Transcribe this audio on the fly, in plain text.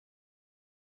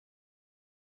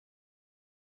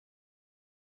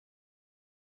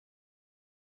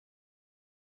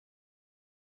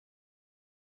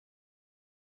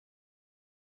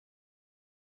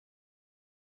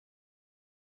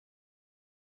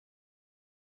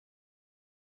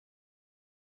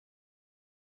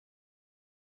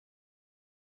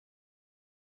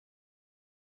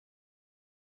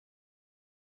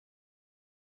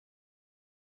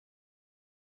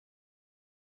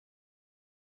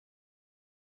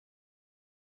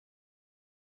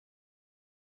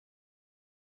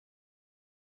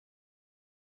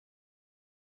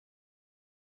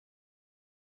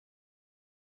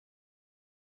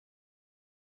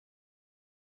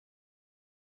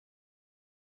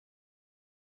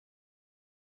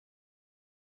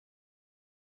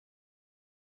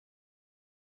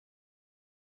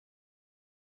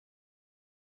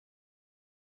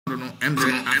no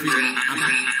emre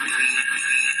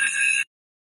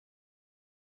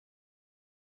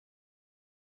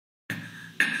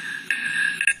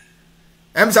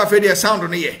Emsa Fede sound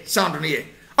on here.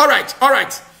 All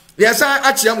right. Yes, I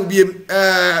actually be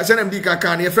SNMD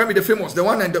Kakan, your friend, the famous, the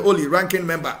one and the only ranking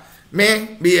member.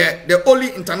 May be the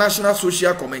only international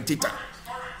social commentator.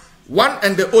 One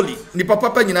and the only. Ni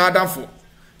papa ni na adam for.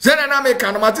 Zena na me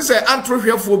kan mate say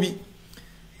antrohwefo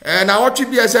bi. Na watch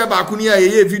bi say ba kunu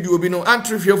ye video bi no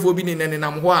antrohwefo bi ni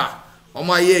nenam ho a.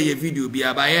 Omo ye video bi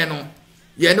abaye no.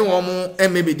 Ye ne omo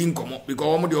emebedi nkomo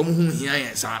because omo de omo hu hia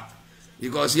yen sa.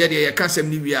 Because here they can't say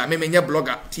me menya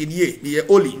blogger TDA the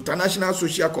only international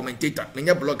social commentator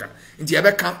menya blogger nti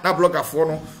ebe kan na blogger for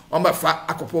no on be fa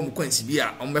akopom kwansi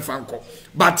bia on be fa nko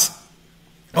but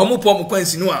omo pom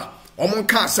kwansi no a omo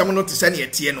kan asem no te se na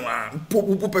etie no a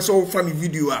po person fa me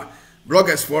video a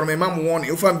bloggers for me mam won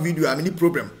e fa video a me ni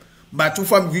problem but to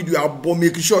fa video a bo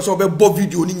make sure so be bo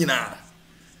video ni nyina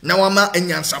na wa ma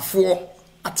anyansafo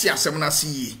ati asem na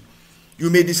see.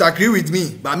 You may disagree with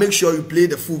me but make sure you play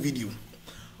the full video.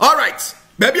 All right,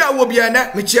 baby, I will be a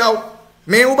net, Michelle.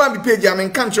 May over be paid, I mean,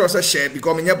 can't you also share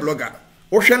becoming a blogger?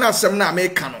 Ocean as some na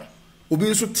make canon.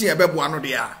 Ubin so tea a bebuano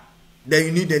they are. Then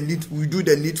you need the need, we do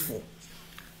the needful.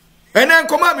 And then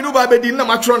come on, me no baby didn't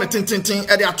matron a tin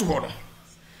at the atuhono.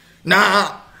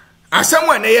 Now, as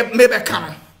someone may be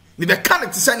canon, the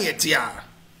mechanic to send ye tia.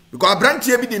 Because brand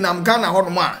tea be in Ghana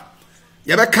honoma.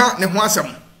 Yebe can't ne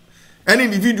wasam. Any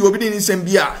individual be in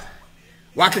Sembia.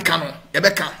 Waki canon,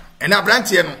 Yebeka. And I brand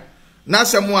here no. Na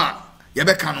semwa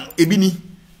yebeka no ebini.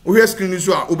 Wo screen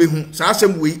so a obehu. Sa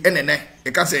asem we enene e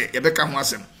ka se yebeka ho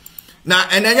asem. Na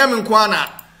enenya me nko na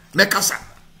mekasa.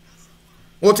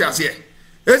 What you say?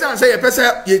 Eza say ye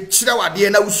pese ye chira wade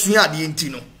na usua ade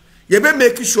enti no. Ye be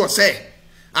make sure say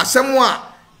asem a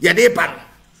ye de ba no.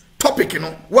 Topic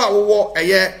no wa wo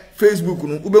eye Facebook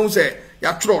no obehu say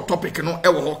ya tro topic no e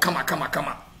wo ho kama.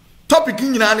 Topic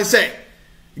nyina ne say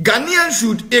Ghanaians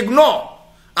should ignore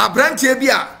a brand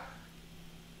here,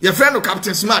 your friend of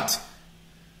Captain Smart.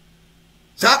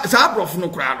 Zabrof no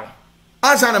crano.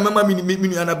 As I remember,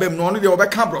 mini and a bem, no only the over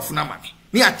Cabrof Namani.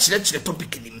 Me a church the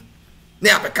topic in him.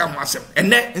 Never become myself,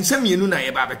 and then and send me a nuna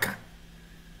babaka.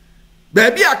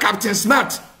 Baby, a Captain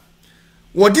Smart.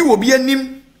 What you will be a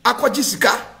name, Aqua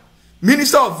Jessica,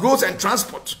 Minister of Roads and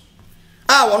Transport.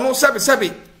 I will no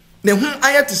sabi. Ne whom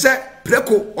I had to say,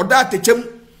 Preco or that chem.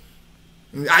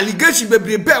 Allegation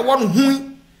be bear one who.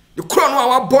 The crown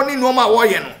our bonny no ma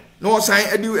warrior no sign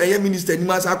edu a minister ni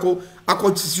masako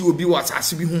akotisi obi was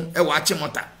asibi hu e wa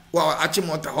achimota wa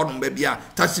achimota hodon ba bia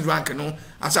taxi rank no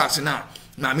asase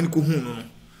na me ko hu no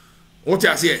what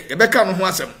you say e beka no ho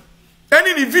asem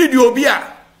any video bi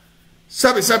a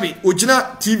sabi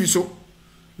ogina TV so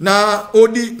na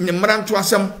odi nyamranto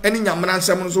asem any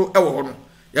nyamransem so e wo ho no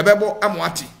ye bebo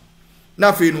amoati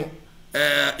na fe no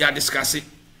ya discuss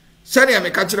sani ya me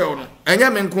ka kire wo no enya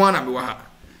me nko ana be wa ha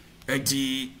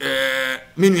enti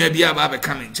menu bia ba be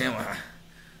come nchen wa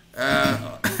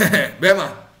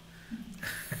bema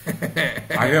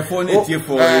ahefo ne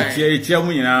tiefo etia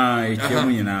mu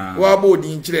nyina wa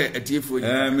bodi nkire etiefo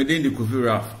me den de Kofi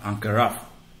Raf Uncle Raf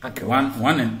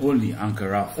one and only Uncle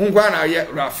Raf nkwa na ye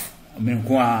Raf me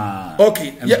nkwa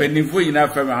okay empenifo nyina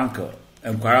from Uncle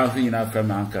enkwara nyina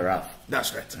from Uncle Raf.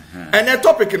 That's right. And the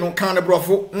topic no kind of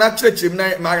brofo na church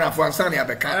na magra for ansani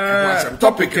abeka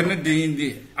topic no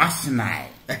the asinine.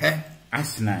 I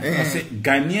say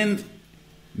Ghanaian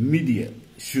media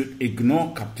should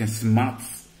ignore Captain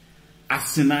Smart's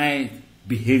asinine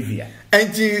behavior.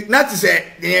 And not to say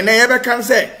they never can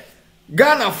say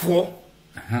Ghana for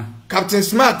Captain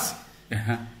Smart.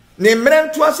 Ne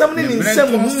mrentu asam ni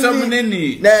nsem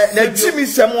na jimi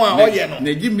semu a oye no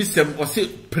na jimi sem o se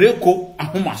preko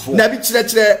ahomaso na bi kire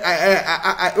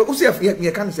o se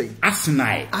ye kan say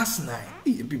asinine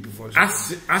people for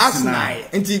asinine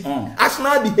enti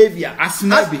asinine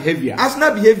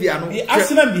behavior no the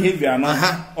asinine behavior no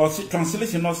or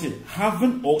translation no say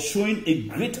having or showing a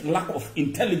great lack of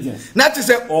intelligence not to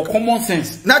say or common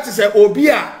sense not to say obi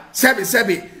a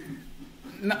sebi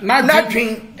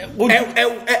nothing what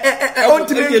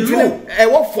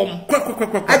from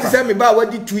I say me ba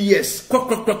wadi 2 years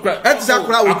that is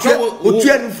akra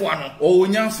otu anfo ano o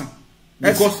nyansa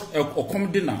because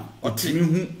okomde na otimi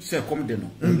hu say okomde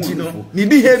no ni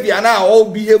behavior na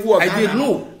all behavior I dey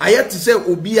know I had to say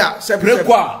obi a say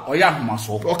preko a oya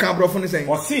homaso o kan brofo ni say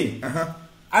o say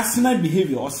asinine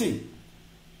behavior o say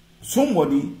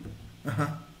somebody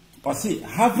o say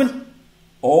having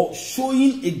or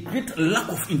showing a great lack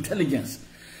of intelligence.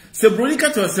 So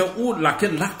Bronica to say, oh, lack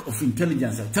of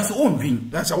intelligence. That's one dream.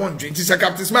 That's a one dream. It's a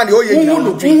Captain Smart. Oh, yeah,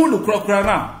 who look crocra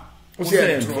now.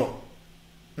 say draw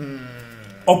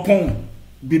upon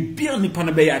be beer ni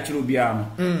pana be ya chiro bia no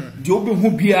de obi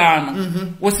hu bia no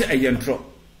wo say ayentro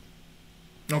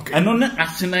okay and on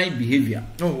asinine behavior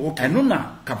oh okay and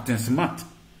on Captain Smart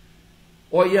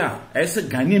oh yeah as a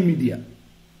Ghanaian media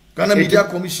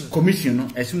commission no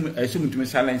esum to me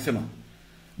silence no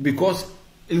because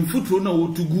in football na wo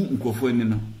tugu nkofo ani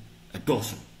no a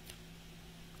dozen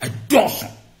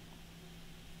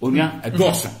onya a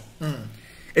dozen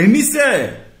eni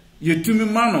say you to me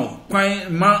man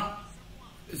kwan ma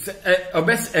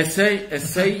obes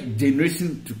essay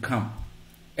generation to come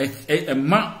a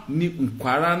ma ni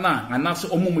nkwara na anaso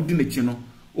omomudi na chi no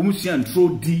omusia ntro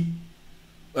di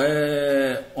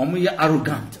omo ya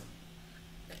arrogant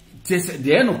tese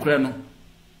de no kre no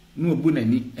no obu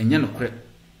nani enye no kre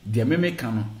de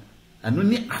memeka no ano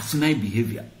ni asinine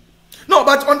behavior. No,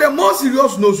 but on the more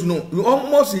serious note,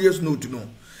 more serious note, no.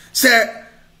 Say,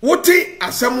 what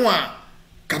asemwa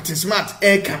Captain Smart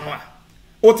kanwa.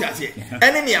 What ase?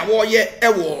 Ene ni awo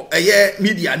ye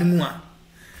media ni mu a.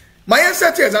 My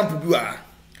set example bi a.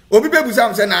 Obi bebu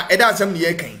sam say na eda asem ni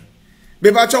ye kan.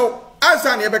 Be ba cho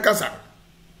ansa na ye bekasa.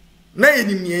 Na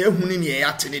enim ni ye hu ni ye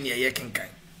ate ni ye kenkan.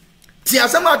 Ti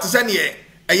asem ate say ni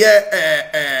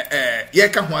ye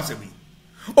ka ho asebi.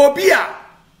 Obi a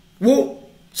wo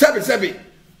sebi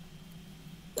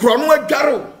krono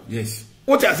adwaro. Yes.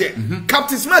 What I say?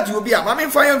 Captain Smart you be a mama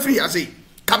fire free I say.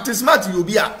 Captain Smart you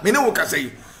be a me no work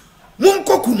say.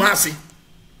 Munko Kumasi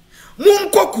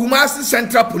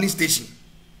Central Police Station.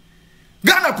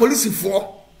 Ghana Police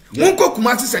 4. Munko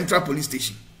Kumasi Central Police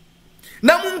Station.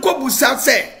 Na munko busa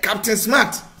say Captain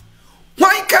Smart.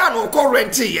 Why can no call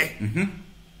rent here?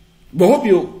 But hope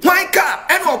you why car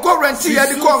and no call rent here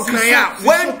the concern ya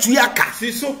when tuyaka.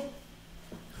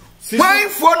 Why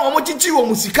phone omochichi wo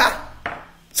musika?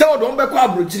 Se o don be kwa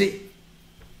abrochire.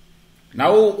 Na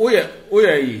oye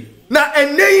yi. Na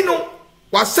enei no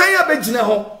wasan ya begina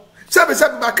ho. Sebe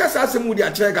ba kasa asemu di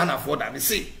a kire Ghana for that.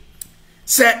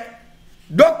 Say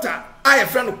doctor I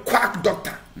friend quack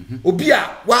doctor. Obi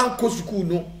a wan ko school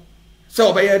no. Se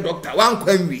obeye doctor wan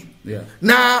kwanwi. Yeah.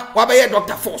 Na wabeye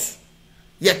doctor force.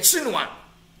 Ye chinwa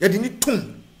ye di ni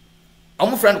tum.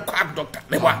 Omo friend quack doctor.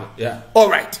 Yeah. All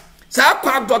right. Sa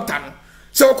quack doctor no.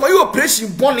 Se okoyi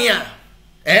operation boni a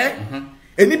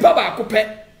enipa ba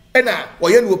akopɛ na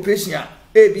oye no operation a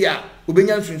bia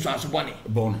obenya nsunsu asobone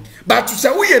bon but to say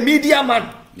we a media man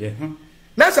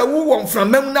na say we won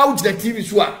from mem na ugina TV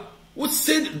so a wo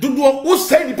say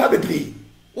nipa bebre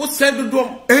wo say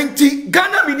dodo enti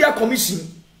Ghana Media Commission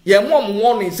ye mom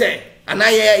warning say ana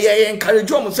ye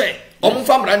encourage om say om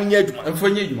fa mra nya adwuma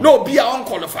emfanya adwuma no bia on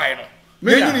qualify no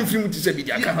me ni film ti say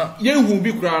media ka ha ye hu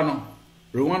bi kura no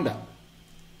Rwanda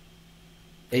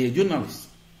journalist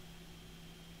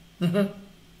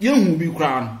hu bi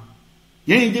kura no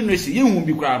generation hu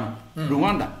bi kura no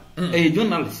Rwanda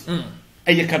journalist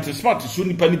Captain Smart so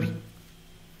nipa ni bi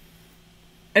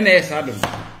ena sadom.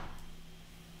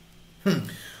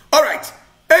 All right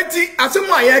enti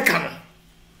asemu aye ka no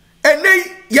enei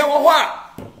ye wo ho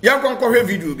a ye nkonkɔhwɛ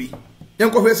video bi ye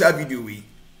nkohwɛ sa video wi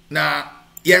na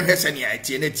ye nhwɛ sɛ ne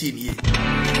atie na tie ni ye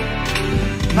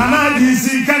nana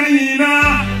disi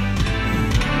kanina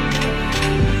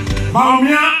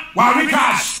Maumia, wari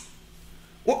cash.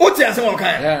 What is someone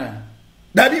kind? Yeah.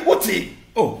 Daddy, what is?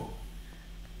 Oh.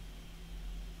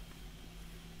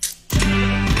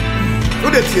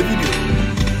 What is the video?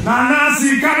 Nana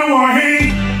si kanu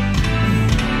wahi.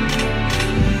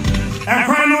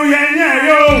 Ekwenu yenye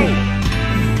yo.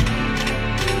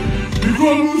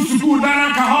 Biko musuku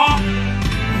dana kaho.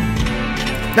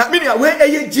 Na mini we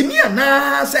Jimmy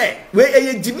na say. We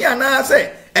Jimmy na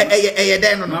say.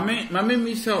 Den no mame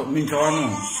mi so mi nkawa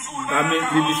no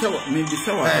mi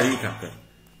bisa wa ayi kaka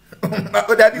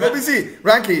Daddy obi si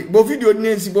ranky bo video ni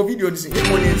nsi mo ni nsi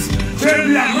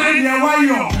Tebia manya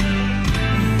wayo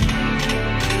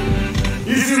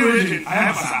Isi ready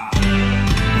ayapasa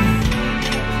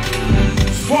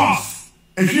Sports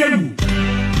efiegu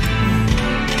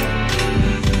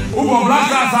Ugo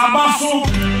Blasters abaso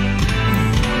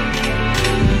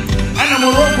Ana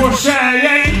Morocco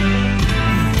share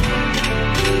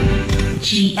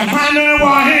Akane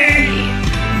wahi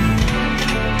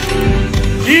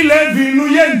ile vinu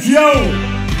yendio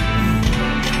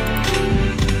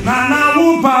Nana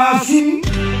wupasu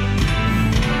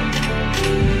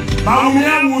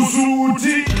Baumia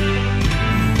wusuti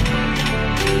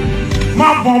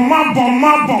Mabom bom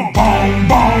bom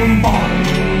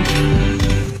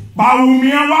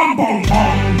Baumia wabom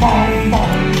bom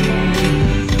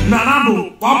Nanado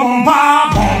wabom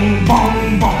bom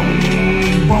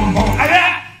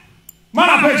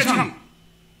Mana pecham.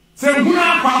 Se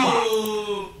huna kwako.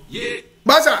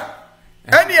 Basa,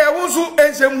 any I was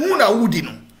Ensemuna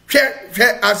Woodino,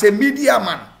 share as a media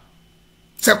man.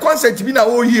 Sa concept be na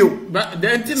o you. But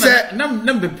the thing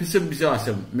number person be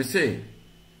awesome. Me say,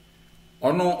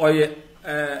 or no, or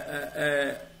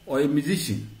a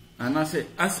musician, and I say,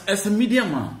 as a media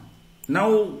man,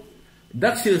 now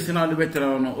that sales in the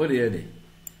veteran or the other.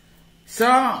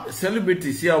 Sa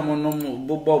celebrities here,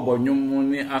 Bobo,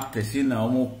 money actors in our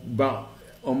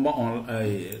on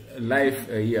live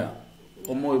here,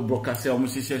 or more broadcast,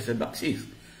 almost says that sales.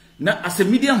 Now, as a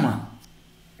media man,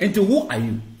 and to who are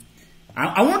you?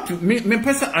 I want to, me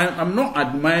personally, I'm not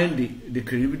admiring the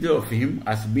credibility of him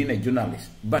as being a journalist,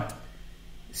 but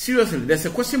seriously, there's a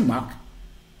question mark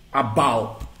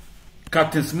about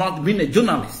Captain Smart being a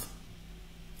journalist.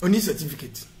 Only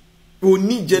certificate.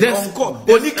 Only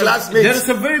classmates. There's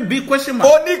a very big question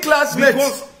mark. Only classmates.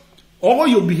 Because all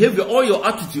your behavior, all your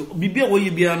attitude,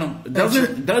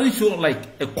 doesn't show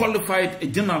like a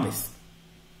qualified journalist.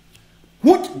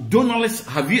 What journalist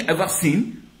have you ever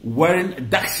seen wearing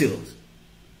dark shirts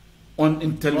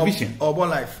in television? Or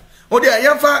life. Oh,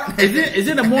 is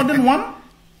it a modern one?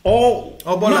 Or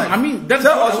no, life. I mean, that's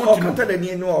what I want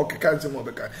to know.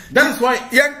 That is why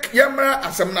Yamra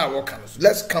Asamna Walkers.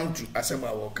 Let's come to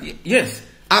Asamwa Walker. Yes.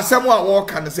 Asamwa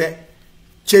Walker and say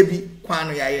Chebi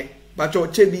Kwano Yaye. But your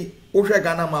Chebi Osha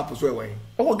Ghana map was way.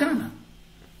 Oh, Ghana.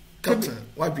 Captain,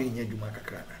 why being here Juma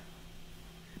Kakrana?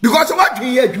 Because what do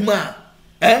you Juma?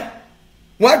 Eh?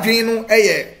 What do you know,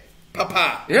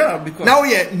 Papa? Yeah, because now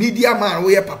you're media man,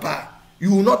 we Papa.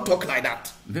 You will not talk like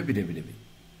that. Baby.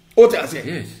 What I say?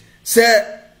 Yes.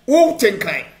 Say, who take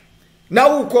kind?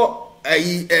 Now we call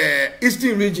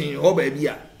Eastern region, oh baby.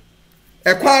 A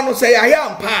kwano say, I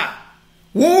am pa.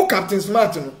 Who Captain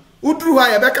Smart? Who drew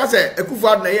high Becca say, a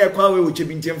kufa na ye kwawe which have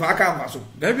been Timfaka Maso.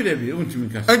 Baby,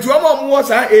 and to our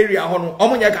was our area on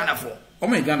Omonia Ghana for. Oh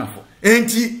my Ghana for.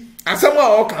 Ain't he? As someone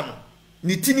all come.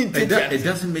 It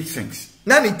doesn't make sense.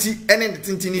 Nanity and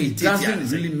it doesn't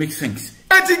really make sense.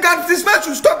 I think Captain Smart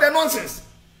should stop the nonsense.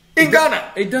 In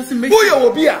Ghana, it doesn't make sense. Who you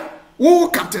will be? Who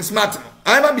Captain Smart?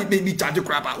 I might be baby charge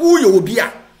crapper. Who you will be?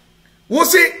 Who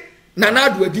say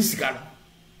Nana do a discard?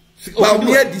 Well,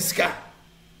 near discard.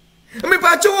 Me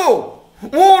pacho.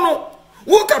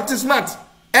 Who Captain Smart?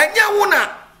 And ya wuna.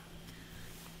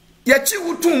 Yachi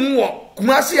utu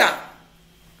kumasia.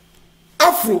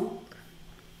 Afro,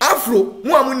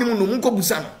 muamuni munu munko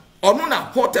busano.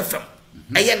 Onuna Hot FM.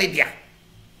 Ayene dia.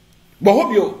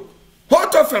 Bohobio.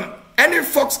 Hot FM. Any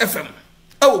Fox FM.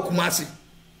 Oh, Kumasi.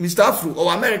 Mr. Afro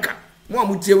or America.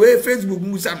 Muamuti away Facebook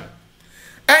musano.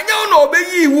 And you know,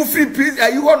 baby, who free peace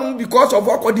are you on because of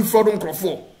what defraud on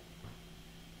Crawford?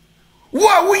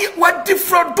 What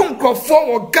defraud on Crawford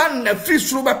or gun a free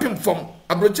slobber pim from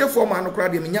a broche form and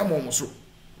crowd in Yamoso.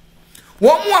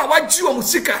 One more what you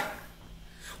musika.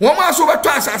 One more so what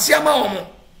was as Yama.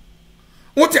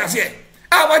 What I say?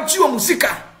 I want you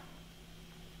musika.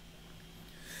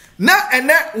 Na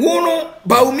ene wono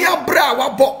baumia bra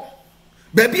wabo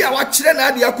baby a wachire na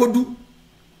ade akodu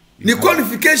ni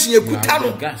qualification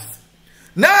ekutano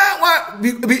na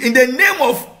in the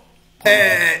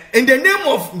name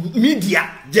of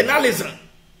media journalism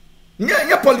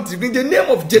yeah politics in the name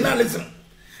of journalism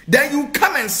then you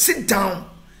come and sit down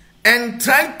and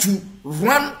try to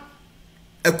run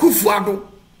a kufuado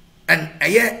and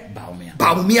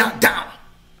baumia down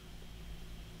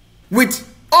with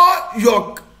all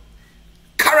your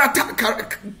character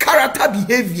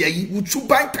behavior you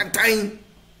chuban tantain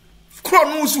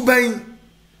kronu suban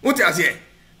what you say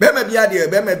be ma bia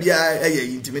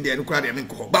intimidate no kwade me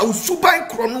ko ba suban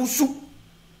kronu su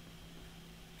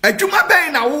adwuma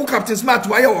ben na wo Captain Smart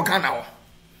wa ye wo kana wo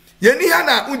ye ni ha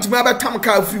na untima ba tam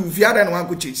ka fi ada na wan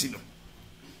ko chesi no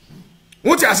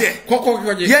what you say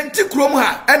ye nti krom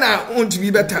ha e na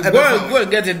untimi beta go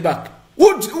get it back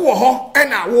wo ho e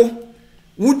na wo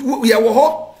ye wo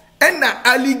ho and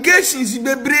allegations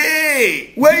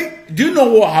bebre. Wait, do you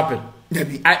know what happened?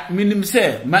 I mean,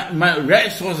 say my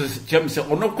right sources say,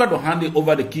 "Oh no, quite hand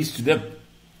over the keys to them."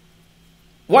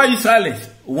 Why are you silent?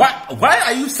 Why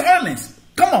are you silent?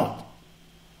 Come on.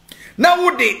 Now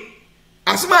what they?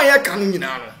 As my ya kanu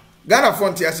nyina no. Ghana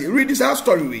frontier say, read this our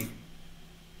story way.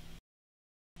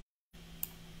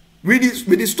 Read this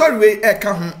with the story way e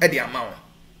ka ho e the amount.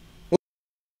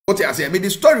 What I say? With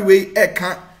the story way e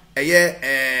ka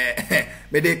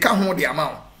but they can't hold the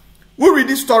amount. Who read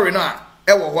this story now?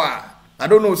 I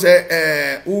don't know,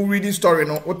 say, who read this story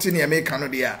now? What's in the American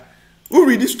idea? Who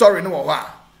read this story now?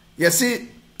 You see,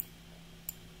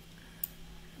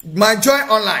 my Joy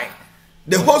Online,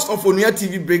 the host of Onia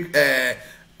TV break,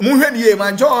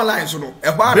 my Joy Online, so no,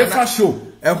 breakfast show,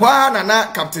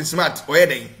 Nana Captain Smart, or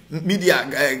media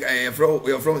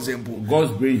from Zempo.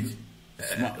 God's Bridge.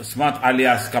 Smart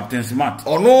alias Captain Smart.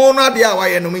 Oh no, na dia wa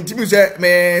ye no mintimi say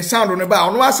me sound no ba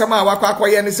ono asema wa kwa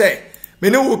ye ne say me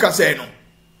ne wo ka say no.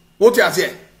 What you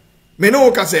say? Me ne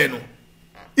wo ka say no.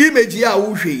 Image ya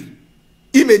wo hwe.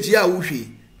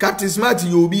 Captain Smart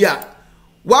yo bi a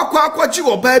wa kwa chi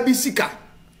oba bi sika.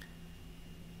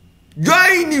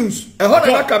 Joy News. E ho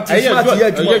na Captain Smart ya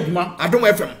aduma. Adum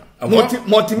FM.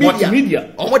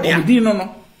 Multimedia. Omo dia.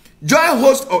 Joy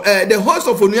host of the host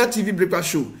of Onuya TV breakfast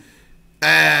show.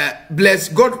 Bless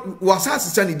God was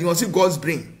assistant. You see God's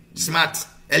brain. Smart.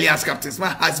 Elias Captain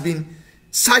Smart has been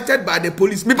cited by the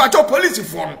police. Me patrol police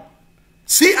for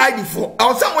CID for. I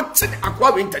was somewhat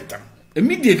acquire intent.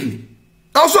 Immediately.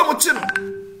 Also much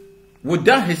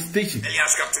without hesitation.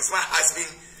 Elias Captain Smart has been.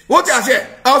 What I say?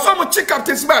 I was somewhat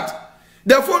Captain Smart.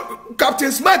 Therefore,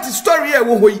 Captain Smart's story here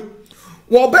wo hoyi.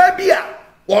 Wo baby a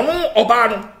wono oba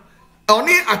no.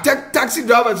 Oni attack taxi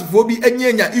drivers for be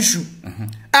enya issue.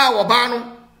 Oba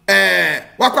no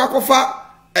wakwakofa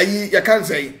ayi ya kan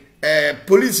say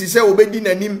police say obedi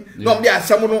nanim no dey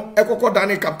asem no ekokọ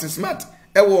dane Captain Smart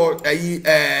wo ayi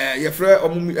ye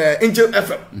frɛ Angel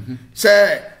FM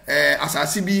say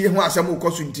asase bi ho asem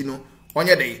ukoso nti no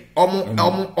onye dey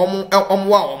omo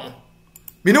wa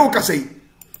me ne wo ka say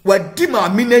wadi ma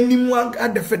me nanim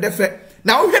adefe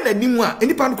na wo hwe nanim a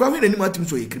enipa no kwa hwe nanim atim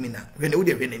so ye criminal hwe ne wo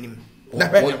dey hwe nanim na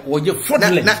woje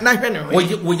fraudulent na hwe ne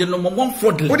woje number 1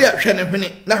 fraudulent wo dey hwe ne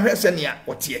hwe na hwe se ne a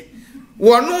wote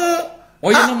wono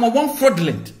woje number 1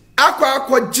 fraudulent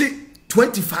akwaji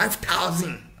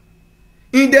 25,000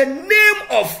 in the name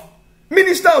of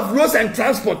Minister of Roads and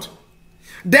Transport.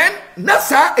 Then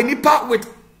nasa enipa with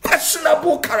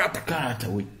questionable character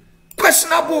we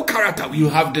questionable character we you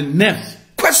have the nerve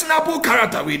questionable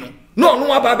character we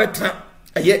no aba betra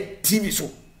aye TV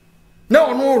so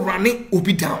now no running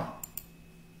obi down.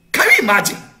 Can you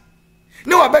imagine?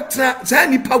 No betra say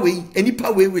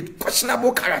enipa we with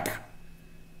questionable character.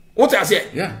 What I say?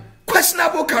 Yeah.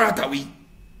 Questionable character we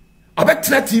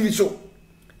abetra TV so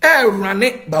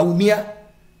running baumia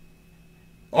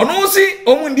ono si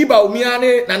omundi baumia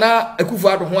ne nana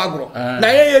Akufo-Addo ho agro na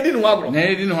ye di no agro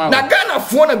na Ghana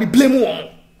fo na be blame won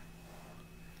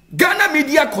Ghana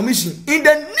Media Commission in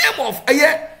the name of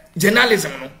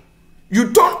journalism no you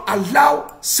don't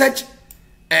allow such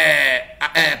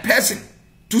a person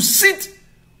to sit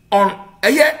on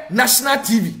national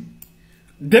TV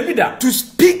Davida to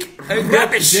speak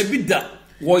rubbish. Davida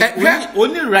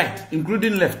only right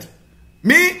including left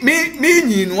me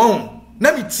no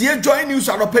na me tie Joy News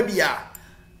anopa bia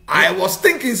I was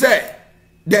thinking say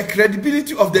the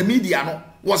credibility of the media no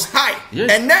was high.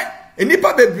 Yes. And then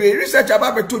nipa bebre research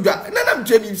about betodwa na me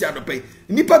tie bi si anopa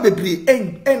nipa bebre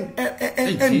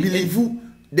and believe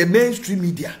the mainstream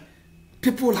media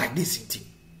people like this thing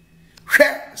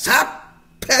hwe sa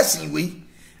person we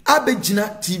abegina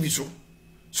TV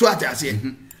so ata say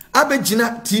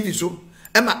abegina TV so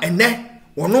ema ene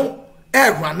wono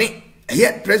rane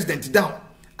president down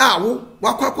awo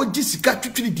wakwakwo jisika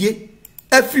twitwiri die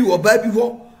afi oba bi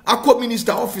ho akọ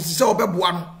minister office se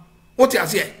obeboa no what you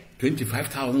say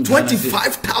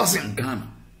 25,000 Ghana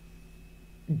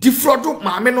defraud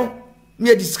maame no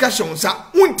near discussion sa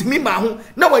untimi ma ho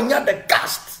na wanya the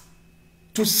cast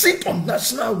to sit on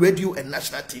national radio and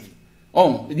national TV.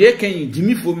 Oh, they can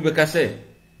Jimmy Fobi beka say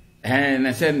and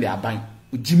I said they are buying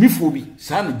Jimmy Fobi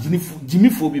san Jimmy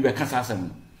Fobi beka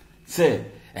sasem say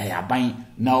aban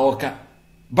na oka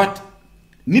but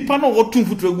nipa no wotum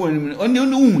futuro gu anim oni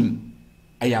unwi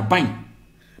ayaban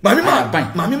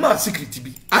mami ma secret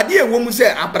bi ade e wo mu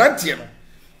say abrante no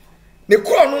ne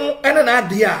ko no ene na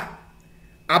ade a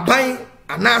aban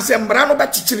anase mbra no ba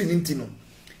chichiri ninti no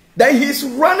that he is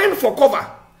running for cover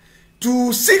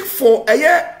to seek for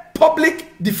a public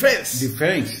defense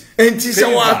and he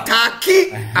say wa attack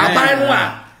aban no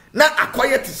a na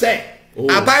akoye te say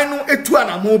aban no etu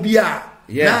anamo bi a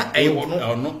na ewo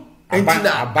no aban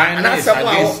na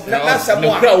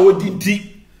samoa wodi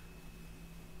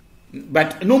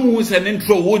but no mu se ne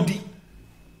ntro wodi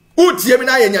utie mi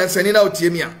na ye nyansani na utie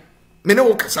mi a me ne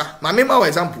wo kasa ma me ma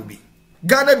example bi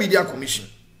Ghana Media Commission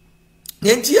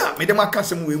nti a me de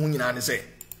makasem we hu nyina ne se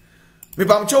me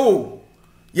pamcho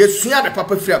yesua de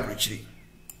papa free abrochiri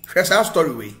hwe sa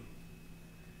story we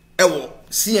ewo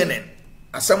CNN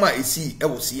asama esi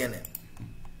ewo CNN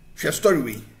hwe story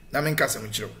we na me nkasem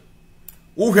chiro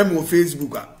wo hwem wo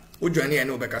Facebook a wo join e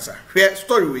na obekasa hwe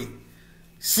story we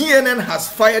CNN has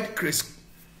fired Chris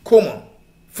Coleman,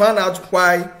 found out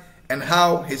why and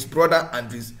how his brother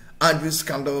Andrew's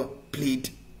scandal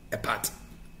played a part.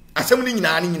 Assembly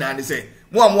nyina say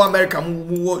mo America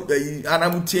mo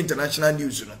anamuti international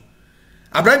news no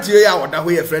Abrantie ya oda ho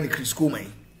ye friend Chris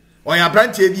Coleman. On ya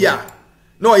abrantie bi a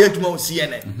na o ye dwuma o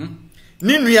CNN.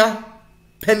 Ni nua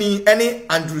Penny any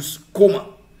Andrews Coleman.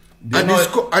 Andrews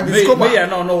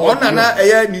Coleman. On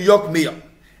na New York mayor.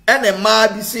 And a ma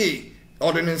bi say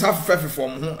ordinance half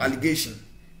from allegation.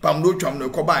 Pam no twam no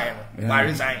ko bae no. I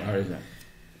resign.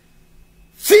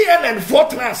 CNN for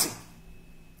class.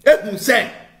 Ehun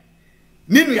say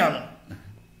ni nua no.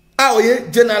 Ah, oye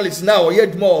journalist now oye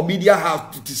more media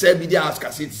house to say media house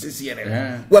can say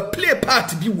CNN. We play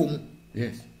part bi wo mu.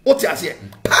 Yes. What you say?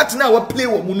 Part now we play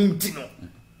wo mu nti no.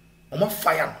 Omo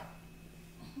fire.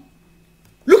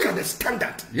 Look at the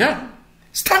standard. Yeah.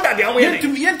 Standard they are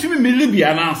yet to me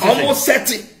Libya now. Almost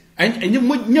 30. And in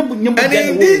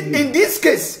this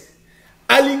case,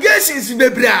 allegations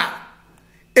bebra.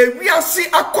 E wiase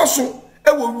akoso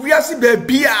e wo wiase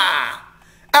bebia.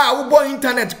 Ah, we boy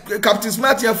internet Captain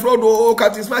Smart ya fraud o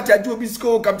Captain Smart ya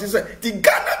Jobisco Captain the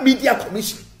Ghana Media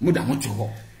Commission. Muda mo ho.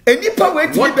 Enipa we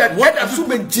ti be what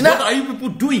are you people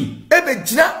doing? E be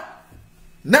gina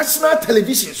national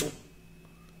television so.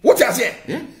 What you say?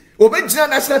 Yeah. Obejina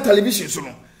national television so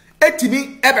no.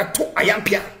 Etimi e be to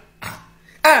ayampia.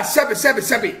 Ah,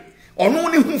 sebe. Ono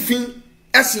ne hu fin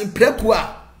asin preku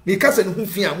a me ka se ne hu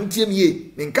fin a muntie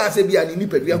miye. Me nka se bia ne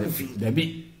nipa bia hu fin.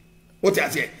 Dabi. What you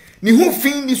say? Ni hu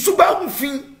fin ni suba hu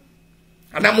fin.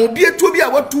 Ana mo bia to bia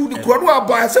watu ni kuro no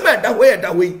abo asema da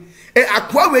we. E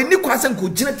akwa we ni kwase nko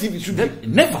gina TV so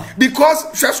never. Because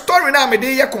she story na me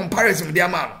dey ye comparison dey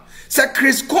am. Say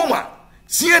Chris Coleman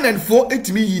CNN 4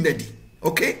 etimi yinadi.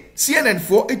 Okay? CNN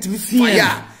 4 etimi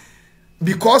fire.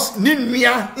 Because ni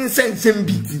nua insensem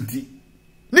bi.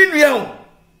 Ni nua o.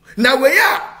 Na we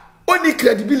ya oni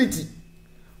credibility.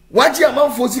 Waji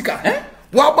amanfo sika.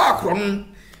 Wa ba akron.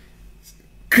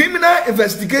 Criminal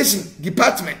Investigation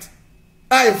Department.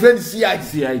 I friend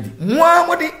CID.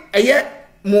 Muamodi eye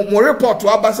mo report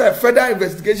wa ba say federal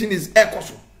investigation is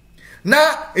ekoso. Na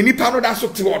enipa no da so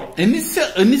te wono. Eni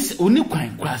oni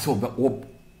kwan kwa so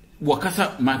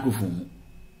wakasa microphone.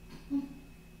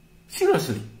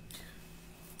 Seriously.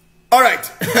 All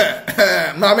right.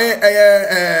 Mame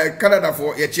Canada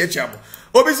for ye chiachamo.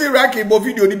 Obisi Raki bo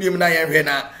video ni biem na ye hwe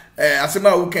na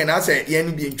asema wo kan na say ye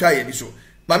ni bi ntwa ye ni so.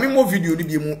 Mame mo video ni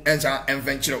biemu ensa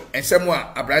envenchero. Ensem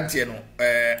a abrantie no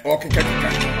okeka.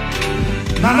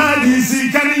 Nana disi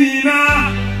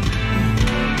kanina.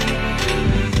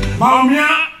 Baumia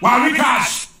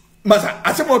Warikas. Masa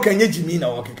asema okenye Jimmy na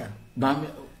okeka. Mame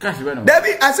cash be no.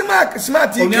 Debi asema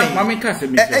smart ike. Mame cash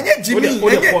me. Enye Jimmy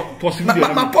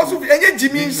enye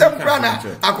Jimmy sem krana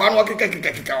akwa no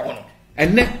okeka ho no.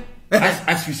 And then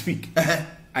as you speak, I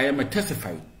am a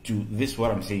testify to this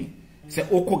what I'm saying. Say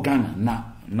Oko Ghana now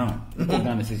Oko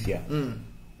Ghana says here.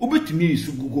 Ubetumi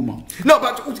isu Google ma. No,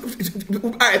 but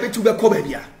I bet you be come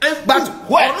here. But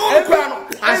where no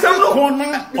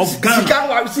corner of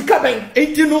Ghana.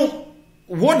 And you know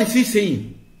what is he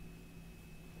saying?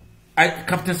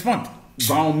 Captain Smart,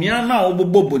 Baumiana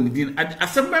Obobo Nidin at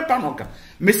Assembly Panoka.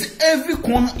 Miss every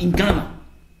corner in Ghana.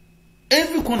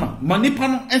 Every corner,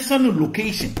 Manipano and some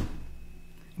location.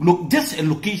 Look, just a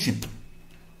location.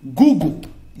 Google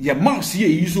your mouse here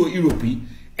is so European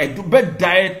and to bed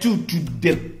diet to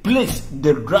the place,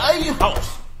 the dry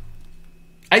house.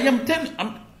 I am telling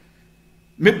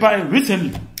me by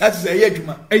recently. That's a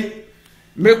year, hey,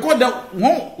 me call that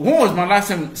one was my last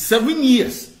time 7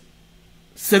 years.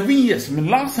 7 years. My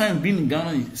last time being in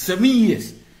Ghana 7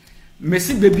 years. Me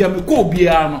see baby I'm go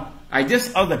biano. I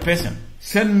just ask the person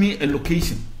send me a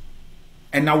location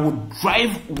and I would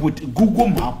drive with Google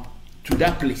Map to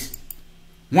that place.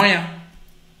 Why?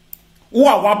 Who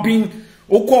are being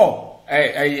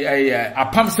a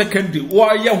pump secondary?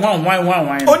 Why you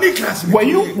one? Only classmate. Were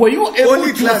you able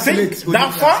only to think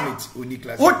that far?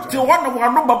 What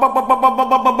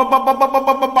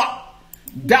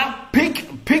that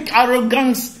pig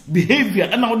arrogance behavior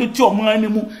and all the two money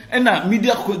and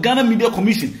Ghana Media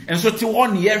Commission and so to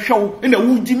 1 year show in the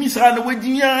wood Jimmy Sana with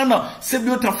Giana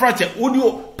Sebiota Fracture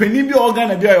audio penibio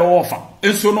organ be your offer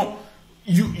and so no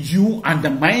you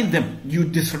undermine them, you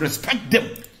disrespect them.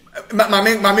 My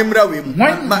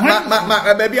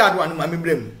baby had one my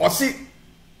member or see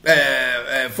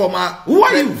former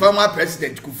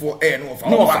president Kufo no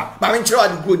my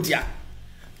child good dear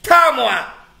Tamwa.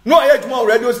 No, I had more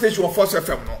radio station for Force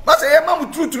FM. No, but I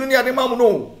am true to near the mamma.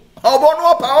 No, how about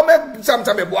no power?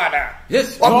 Sometimes a boada.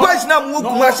 Yes, or boys now move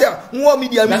myself, more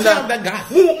media.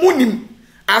 Moonim.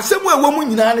 As somewhere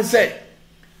woman in Anne say,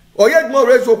 or yet more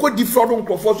radio could defraud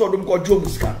for force or them called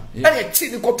Jomuska. And a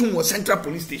city cotton was Central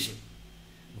Police Station.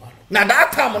 Now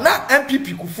that time, not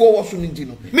MPP could forward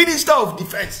Sunintino, Minister of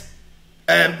Defense,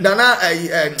 Nana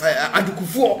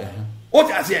Adukufo.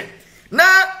 What I say? Na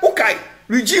okay,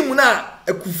 regime na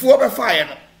ekufuo be fire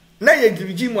no. Na ye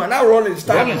regime na rolling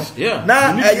style.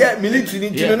 Na military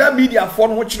ni na media for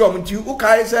no chiro om nti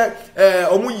okay say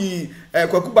omu yi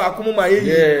kwaku ba akomo ma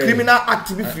ye criminal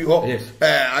act be free ho.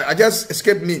 I just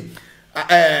escaped me.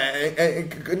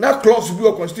 Na clause bi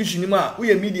o constitution ni ma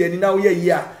we media ni na we yi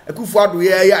a ekufuado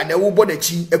ye ya na wo boda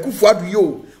chi ekufuado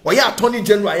yo o ya attorney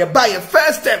general ye buy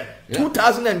first term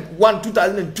 2001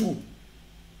 2002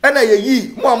 and I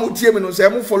ye mo amutie me no say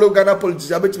mo follow Ghana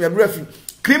politics abetime breath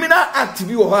criminal act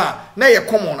bi wo ha na ye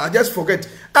common I just forget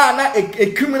na a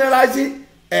criminalizing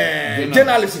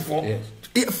journalism for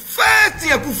first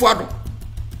year kufuado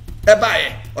e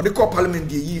buy or the call parliament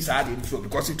the years had it before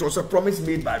because it was a promise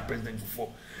made by president before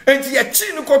and ye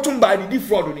chi no kotum by the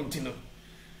fraud on intino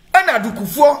and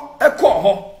adukufo e call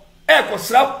ho e ko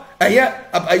slap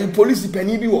aye police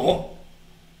penny bi wo ho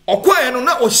okwa no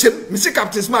na ohyem misi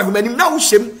Captain Smart humanim na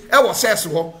ohyem e wo ses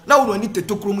ho na wo ni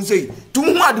tetokrom sei tu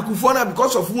hu adukufo na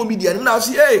because of wo media na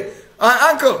say hey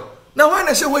uncle na why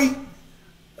na say we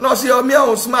na say o me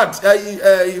o smart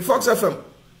Fox FM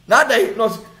na dai no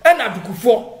e na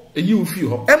adukufo eyi wo fi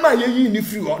ho e ma ye ni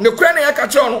free ho ne kura na ya ka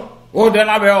che no o de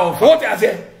na be ho o te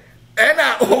ase e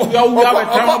na o ya be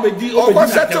tama be di o be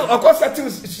di o ko settle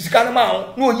sikana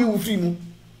ma no yi wo free mu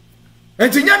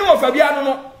enti nya no ofa bia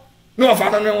no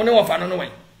ofa no we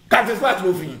Captain Smart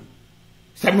no free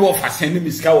sami wo fa send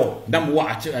miska wo na mo wa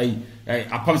ai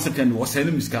apam second wo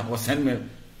send miska wo send me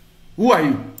who are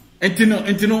you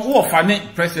enti no wo fa ne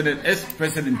president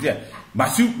ex-president there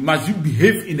must you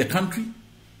behave in the country.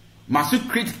 Must you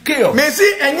create chaos? Me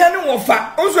see, enya no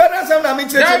wofa. Onso ada sam na me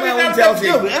chire ma won tell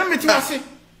you. Me ti wase.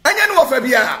 Enya no wofa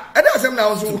bia. Ada sam na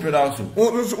onso.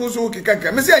 Onso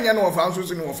kika. Me see enya no wofa,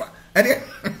 onso no wofa. Ede.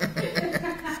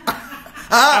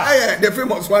 The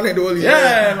famous one and only.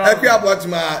 Akua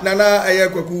Botima, Nana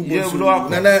Ayakwaku Bosu,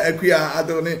 Nana Akua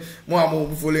Adone, Moamo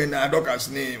Bufole na Dokas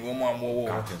ne,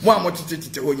 Moamo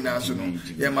Titi Hoyina Suno,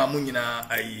 Yamamunina,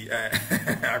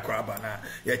 Aquabana,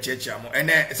 Yachamo,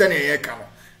 and Sene Yakamo.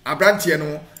 Abrantie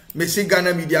no Messi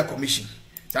Ghana Media Commission.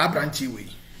 Sa abrantie we.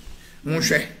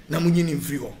 Monhwe na munyi ni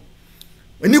mfiri ho.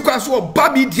 Eni kwa so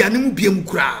babi dia ne mu biem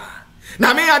kura.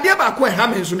 Na me ade ba ko ha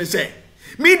me so ne se.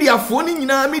 Media phone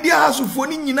nyina, media house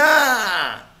phone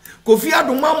nyina. Kofi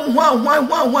adoma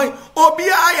hwan obi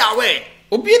ayawe.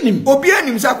 Obi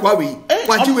anim sa kwa we.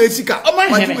 Kwaji we sika. Oba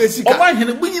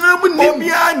hene bunyina mu nim. Obi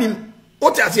anim.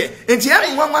 O ti ase. Enti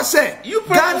e nwanwa se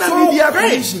Ghana Media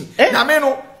Commission. Na me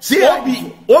no see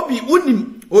obi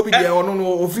unim obi de ono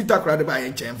no ofita kra de ba ye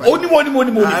nchen fa oni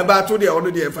ba to de ono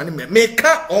de fa ni me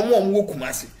ka omo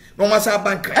kumase no ma sa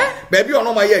bank ba bi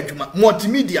ono ma ye adwuma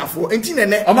multimedia fo enti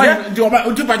nene ba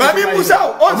mi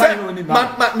musa o se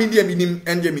ma media minim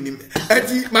enje minim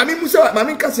enti ma mi musa ma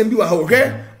mi kasem bi wa ha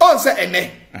hwe on se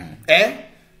ene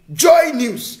Joy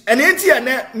News and enti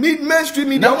ene mainstream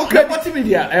media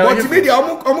multimedia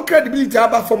omo credibility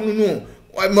aba from no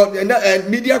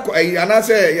media and I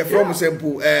say from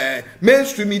simple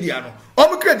mainstream media no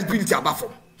all credibility about from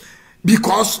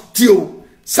because till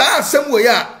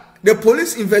somewhere the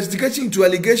police investigation into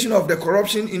allegation of the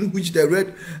corruption in which the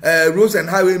Roads and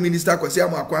Highway Minister Kwasi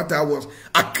Amoakwanta was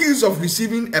accused of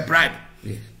receiving a bribe.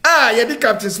 The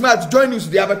Captain Smart join us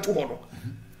the other two hono.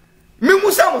 Me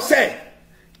musa mo say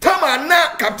tama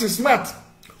na Captain Smart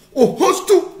o host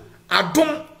to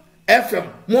Adom FM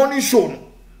morning show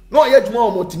no ye djuma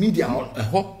o multimedia on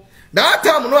that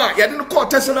time no ye dey call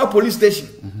National Police Station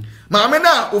maame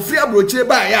na ofri abrochire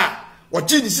ba ya o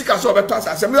chi di sika so obeto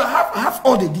asase me have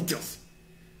all the details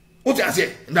what you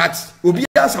say that obi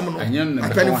asam no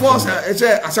 24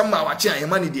 say asam ma wa chi an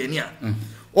yema ne de ani a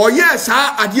o yes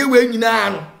ha ade we nyina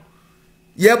no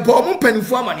ye bo mu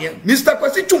panifo amane Mr.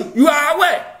 Kwasi Twum you are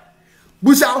aware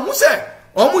busa hu say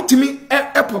o mu timi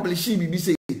e publish bibi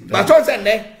say but o say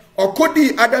ne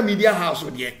okodi other media house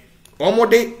there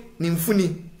omode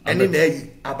nimfuni ene na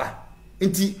yi aba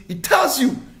nti it tells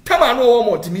you tama no wo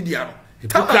multimedia no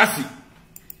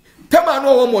tama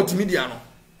no wo multimedia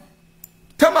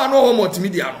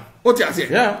no o ti ase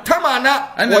tama na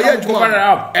wo ye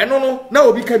juma eno no na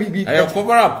obi ka bibi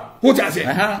cover up o ti ase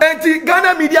nti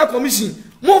Ghana Media Commission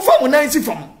mo fa mo nan si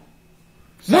fam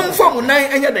mo fa mo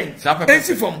nan enye den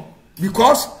ensi fam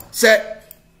because say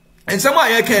ensama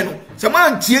ye kan no sama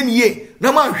antie ni ye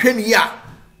na ma hwe ni ya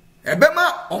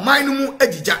ebema oman no mu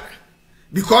agija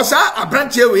because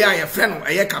abrantie we ya friend no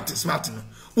eye Captain Smart no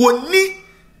woni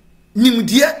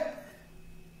nimdie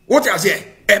what you say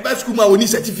ebe school ma woni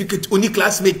certificate oni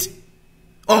classmate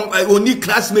oni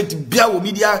classmate bia wo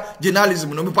media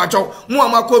journalism no me pacho mo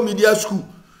amako media school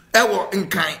e wo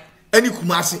nkan ani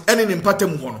kumase ene ne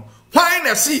mpatam ho no Why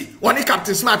na see one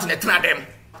Captain Smart in a tradem?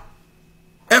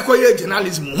 Echo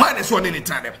journalism, why na one in a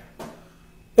tradem?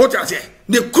 What I say?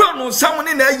 The crown on someone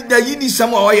in the yidi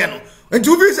somewhere, and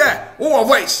to be say, oh,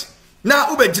 voice.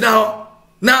 Now, Ube Jina,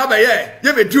 now by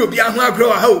you be true, be a grow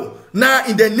a hole. Now,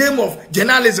 in the name of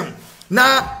journalism,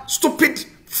 now, stupid,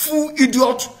 fool,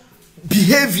 idiot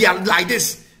behavior like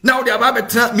this. Now, they are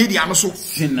about media. Now, to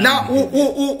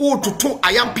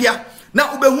I am Pia.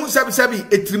 Now, Ube who sabi,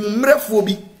 a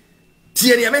trimumrephobia.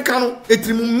 Tieni Americano, a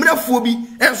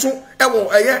trimumrephobia, and so, a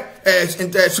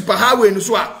superhighway in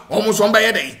Swa, almost one by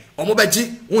a day, or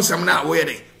Mobaji, one some now, where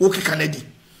they, okay, Canady.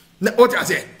 What I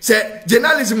say,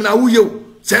 journalism na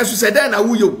uyo, sense said na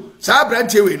uyo, sa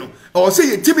branch no, or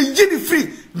say Timmy Jimmy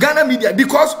free Ghana media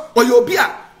because or you be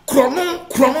a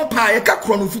chrono pa eka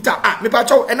chrono fita me pa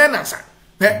chow enenansa.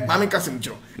 Mami kasim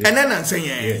jo. Enenansa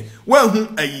ye. Well who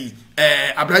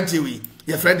abranchewe,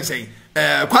 your friend say,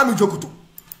 Kwame Jokutu.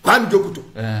 Kwame Jokutu.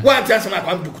 What just like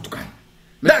Kwame Jokutu kan.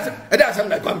 That's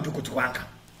something like Kwame Jokutu wanka.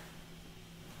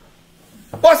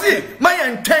 O see, my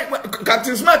entire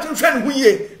Captain Smart in friend who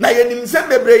ye, na yenim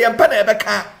sembebre yam pana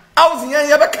ebeka. House yan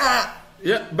yabeka.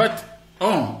 Yeah, but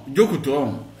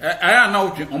Jokuto, I am now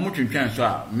omutu twan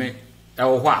so me e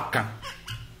wo ho aka.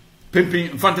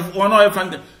 Pimpin front of one or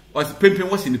front was pimpin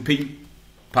was in the pain.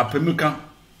 Papa muka.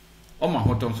 O ma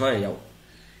hoton so yawo.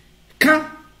 Kan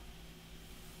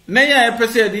na ya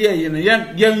pese de ye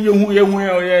yan yehu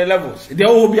levels. De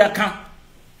o bi aka.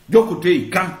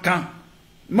 Jokuto kan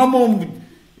Mama,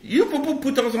 you people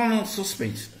put us on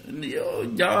suspense. And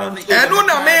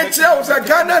una me tell us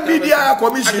Ghana Media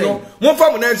Commission, one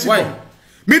from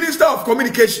Minister of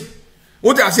Communication.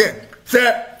 What I say,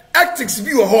 sir, ethics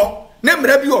view of her, name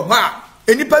review of her,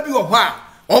 any papi of her,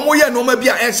 Omoya no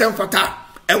mabia and Sam Fata,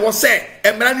 and was say,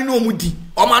 and Brani no mudi,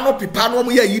 or Mano Pipano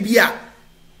Moya Yibia.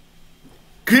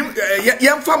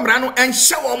 Yam from Rano and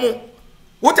Shawomo.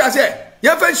 What I say,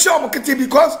 Yam show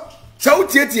because. So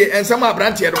tietie and some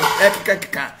branch here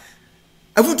ekeka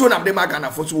afuto na de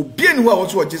magana for so bien who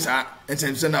was what just and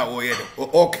sense na o yede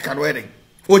o keka no yede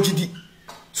o gidi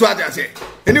so aja say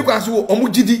eni kwa so o mu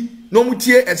gidi no mu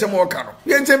tie ensem o ka no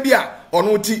ye nsem bia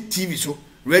ono ti TV so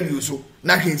radio so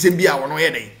na hensem bia wono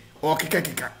yede o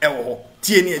keka e wo ho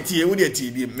tie ni tie wo de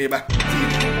tie bi meba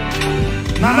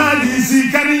nana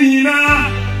disi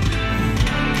kanina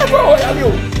o ya bi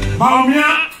o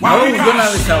Maumia, Maui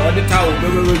journalist or the tower,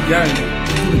 Bebe Jan,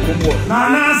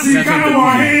 Nana Sikano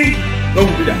Wahi, don't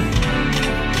do that.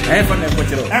 I have an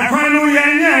equator. I find no yo.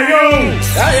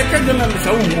 I can't journalist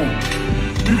a woman.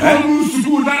 You to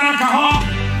do that.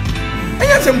 I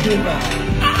got some good.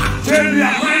 Tell me, I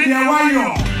find your wayo.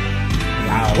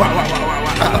 Wow.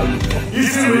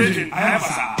 It's a region. I have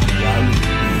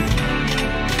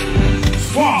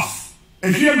sports.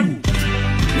 A game.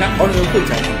 Not on the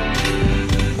culture.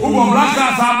 Ugo Raka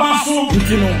Sabaso,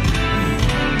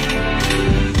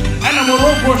 and a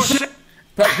Morocco ship.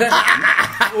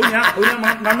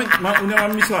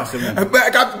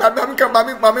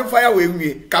 Fire with me,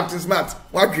 Captain Smart.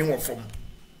 What dream of from?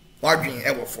 What dream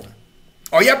ever from?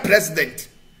 Or your president?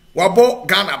 Wabo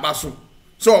Ghana Basu.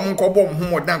 So I'm Kobo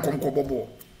Homo Dan Kobo.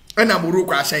 And I'm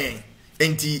Morocco saying,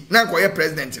 Enti, Nanko, your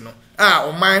president, no.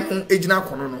 O mine, Ejina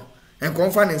Kono, and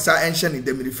confining Sir Ancient in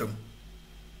the middle film.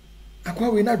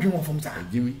 Akwa we na dream of from sir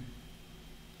Jimmy.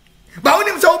 Ba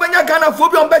wonim se obenya Ghana fo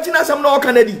bi on begina sam na o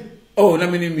Canada. Oh, na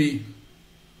me.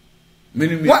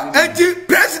 What anti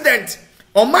president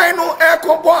o man no e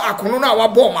ko bo akono na wa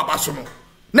bo mabaso no.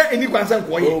 Na eni kwansan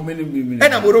ko ye. Oh, me. E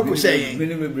na Morocco say.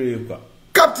 Me brave kwa.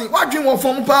 Captain, what dream of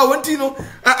from pa wonti no.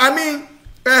 I mean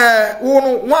wo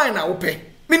no wine na wo pe.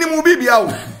 Minimum bibia wo.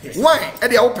 Wine e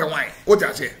de wo pe wine. What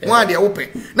I say? Wine de wo pe.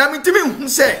 Na mitimi hu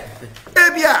say e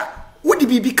bia what the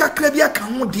baby kakra bia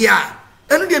kan ho dia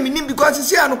eno de minim because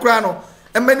see anu kra no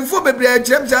emanifo bebre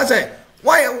akyerem say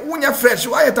why wonya fresh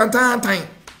why tantan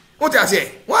what I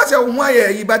say why say why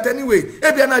yi but anyway e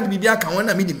bia na de bibia kan ho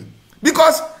na minim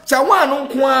because say one no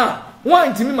nko a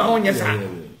one ntimi ma honya sa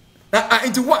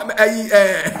into what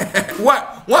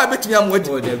why betimi amwadi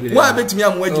why betimi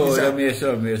amwadi sa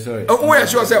me sorry oh yeah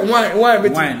sure say why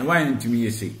betimi wine ntimi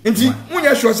yesi nti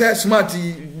wonya sure say smart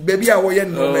baby a wo ye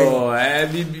no oh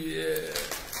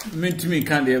me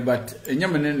can't there, but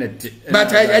normal.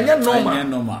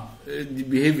 The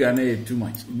behavior is too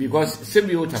much because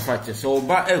semi water factor so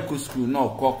ba eco school no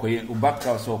kokoye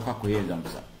ubaka so kokoye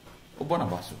zamsa obona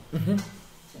baso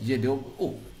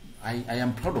I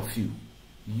am proud of you.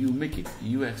 You make it,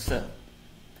 you excel.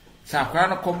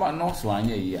 Sakwana komba no so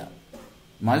anya ya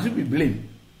mazu be blame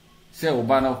say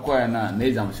obana koya na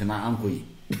exam se na anko yi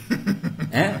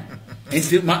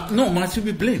No, man should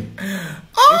be blamed.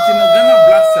 Ghana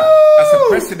Black Star as a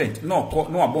president, no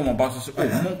abom about us.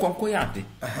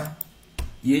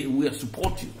 We are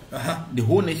support you. The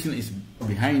whole nation is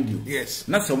behind you. Yes.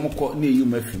 Not so much near you,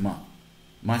 Mefima.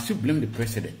 Man should blame the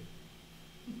president.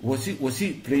 Was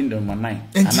he playing the number 9?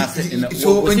 And I said,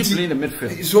 was he playing the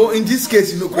midfield? So in this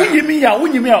case, you know, you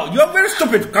are very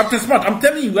stupid, Captain Smart. I'm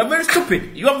telling you, you are very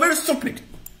stupid. You are very stupid.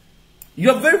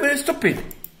 You are very, very stupid.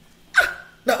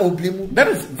 That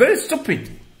is very stupid.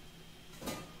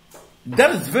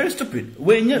 That is very stupid.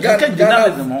 When you can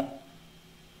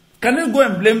you go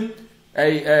and blame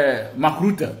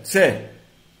Makruta, say,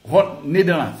 what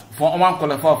Netherlands for one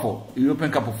qualify for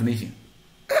European Cup of Nations?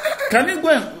 Can you go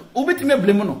and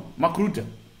blame Makruta?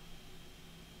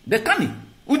 They can't.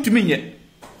 What do you mean yet?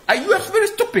 You are very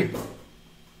stupid.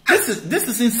 This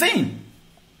is insane.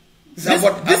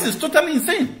 This is totally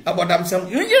insane. About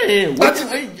themselves. Yeah.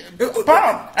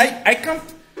 I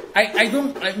can't. I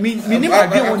don't. I mean, I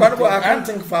can't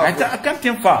think far. I can't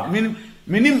think far.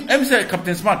 Meaning, I'm saying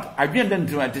Captain Smart. I didn't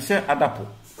to say Adapo.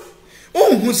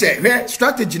 Oh, who say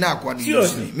strategy now?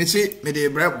 Seriously, me say me the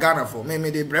brave Ghana for me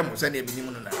the brave say the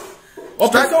minimum na.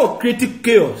 Also creative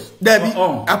chaos.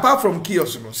 Apart from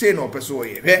chaos, no say no person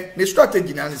here. The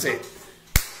strategy now say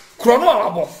chrono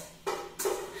abo.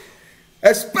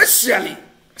 Especially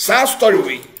sad story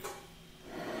way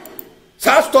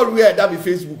that be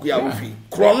Facebook ya wo fi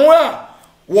chrono a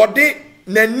wo de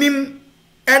nanim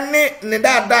ene ne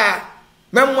dada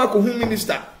memwa ko hu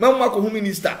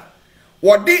minister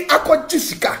wo de akọji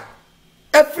sika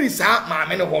every sa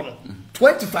maame ne ho no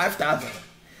 25,000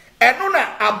 eno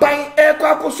na aban ekọ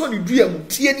akoso ni dua mu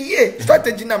tie ni ye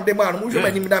strategy nam de ma no mo hwe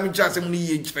manim da me kira se mu ni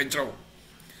ye fenchero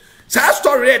sad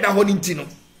story da ho ni ntino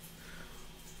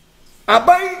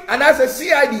aban anase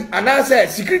CID anase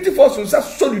security force nsa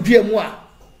solidua mu a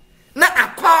na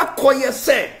akwa akoye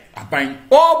se aban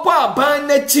obo aban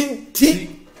na chinti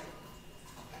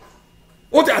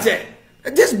what I say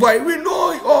this boy we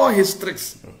know all his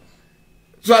tricks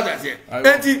so that say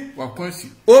enti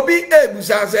obi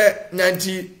ebusa se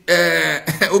nanti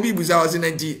obi busa was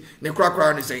nanti ne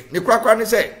krakra ne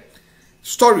say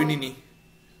story ni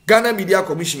Ghana Media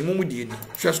Commission mu die ni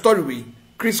hwe story we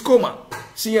Chris Coma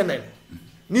CNN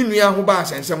ni nua ho ba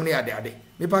asensem ne ade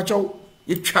me pa chaw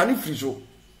ye twane free so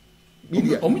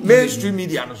media mainstream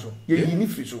media no so ye ni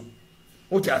free so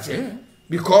what you say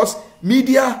because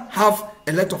media have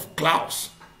a lot of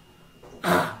clouds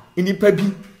in the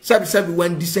pabi sabi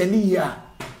when discerning here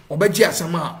obeji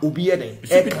asama obi ye den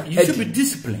you should be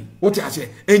disciplined what you say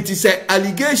enti say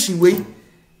allegation we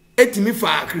etimi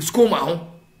fa Chris Coma ho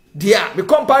dia me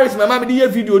comparison my mama dey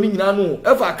video ni nyina no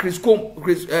e fa Chris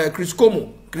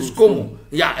Como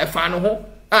ya e fa no ho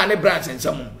ne branch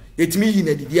ensam etimi yi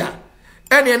na didi a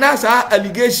ene na sa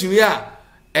allegation ya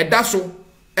e da so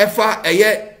e fa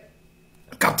eye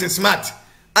Captain Smart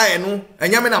no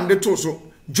enyame nam de to so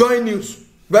Joy News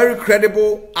very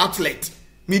credible outlet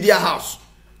media house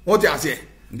what you say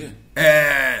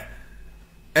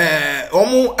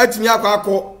omo atimi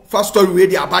akọ fa story we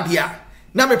dey abadia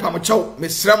na me pam chew me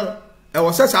srem e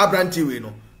wo se sa branch we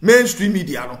no mainstream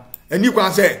media no ani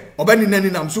kwa say obani nani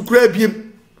nam so kura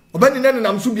biem obani nani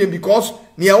nam so biem because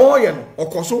ne e wo ye no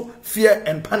okoso fear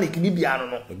and panic ni bia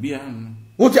no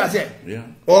what you say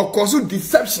okoso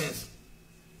deceptions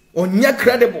onya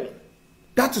credible.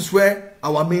 That is where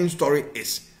our main story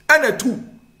is. And a two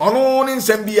ono ni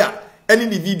nsem bia any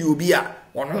the video bia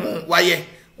ono waye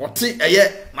oti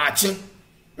eye matching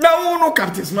na wo no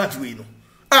Captain Smart we no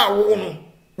wo no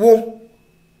wo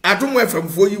adom FM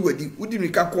fo yi wadi udi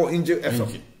mika call Angel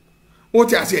FM what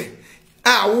you say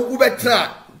wo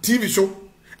betra TV show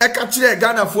e ka kire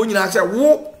Ghana fo nyina say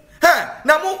wo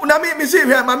na me say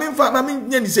here mami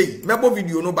nya ni say me bo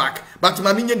video no back but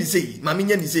mami nya ni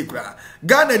say kra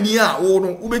Ghana ni a wo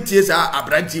no ubetie sa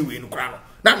abranti we no kra no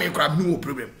na me kra no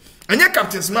problem anya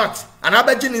Captain Smart and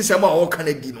abaji ni nsema o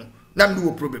Canada no na me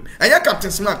no problem anya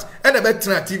Captain Smart e na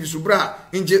betra TV so bra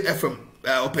Angel FM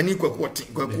opani kwakwoti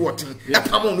e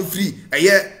pamo no free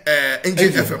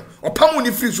Angel FM opamo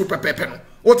ni free so pepepe no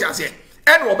what you say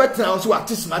and we betra so at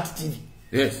Smart TV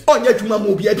yes onya dwuma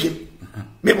mo obi abiem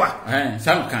mewa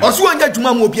some kind oso onya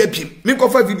dwuma mo obi abiem me ko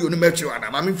fa video no metchiro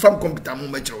ana ma me from computer mo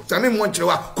metchiro sa me mo nchiro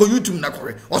wa ko YouTube na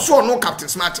kore oso no Captain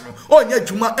Smart no onya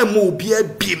dwuma mo obi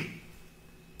abiem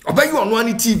obayi ono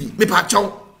ani TV me pa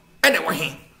chaw ene wo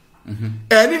he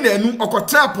eni na enu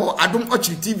okotrapo adom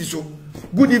ochiri TV so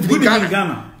good evening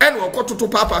Ghana ene okototo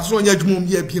papa so onya dwuma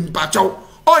obi abiem pa chaw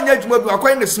onya dwuma bi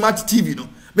akwa ne Smart TV no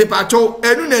me pa chaw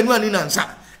enu na enu ani na nsa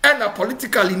ena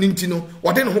politically nintino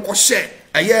wode ne ho ko share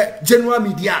general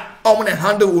media omo na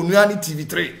handle onuani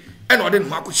TV3 and ode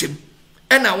no akoshem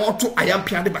and I want to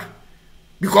ayampia de ba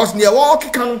because near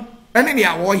walk kan and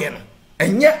near wo ye no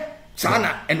enye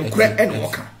sana enukure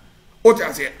enwoka what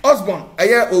I say Osborn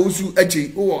aye owusu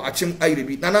achi wo achem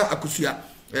ayrebi nana akusua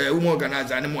woman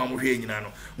organizer ne mo amohwe nyina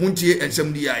no muntie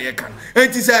ensem di aye kan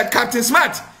enti say Captain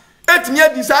Smart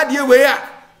etinye decide we a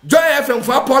Joy FM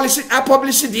for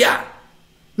publish dia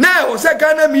na o say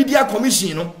Ghana Media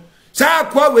Commission no sa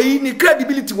kwa we ni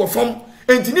credibility wo fom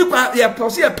enti ni kwa ya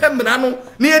pose pemna no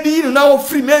na ye di no na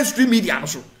free mainstream media no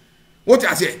so what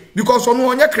I say because ono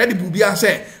onye credible bia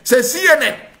say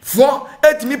CNN for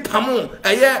etimi pamo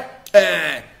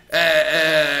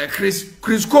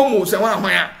Chris Como say wan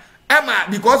hwan Emma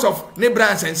because of ne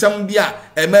brands and some bia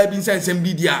Emma bin some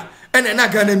media and na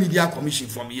Ghana Media Commission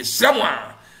for me yes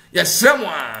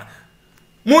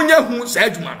munya hu sa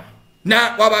adwuma no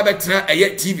na waba betra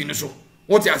TV no so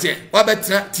what I say waba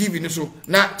betra TV no so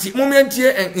na ti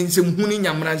momentie ensem hu ni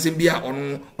nyamra nsem bia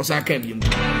ono osaka biem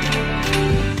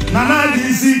Nana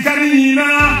disi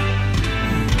kanina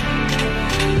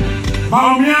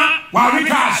Baumia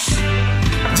Warikas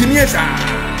Jimiesa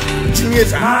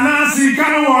Nana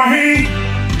sikana wahi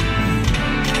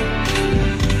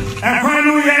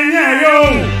Ekwanu yenye yo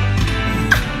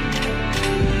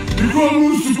Biko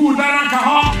musuku dana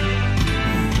kaho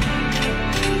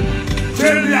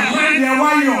Tebi akwende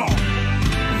wayo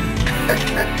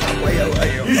wayo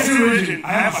Isi region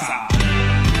ayapasa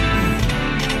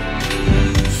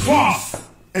Sports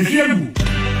Efiegu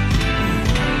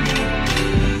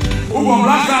Ubo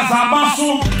Blasta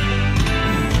Sabaso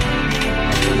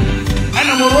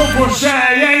Ana Morocco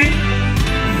Sheye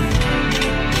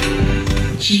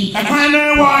Akwane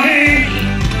wahi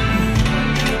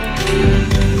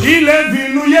Ile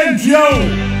vinu yendio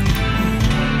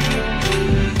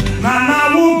Nana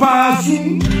wupasu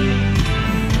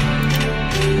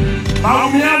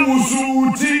Baumia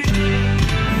wusuti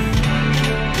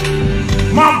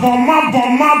Mabom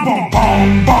bom bom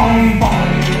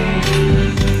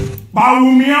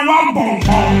Baumia wa bom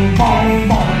bom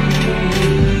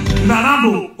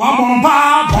Nanado wa bom bom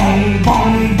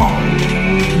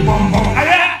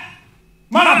aye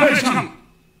mana pecham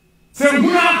se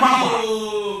huna papa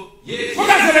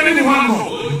foka se le ni wango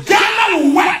Ghana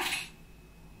will work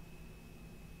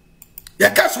ya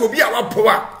kaso obi a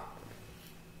wapoa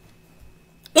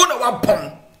ona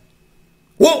wapon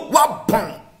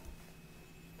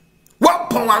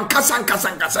wapon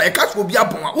ankasa ya kaso obi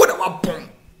apon ona wapon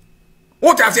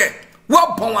what I say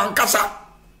wapon ankasa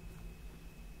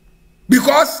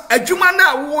because adwuma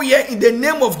na wo ye in the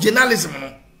name of journalism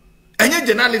no enye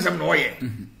journalism no ye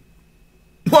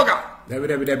boga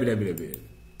Debi.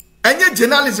 enye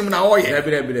journalism na wo ye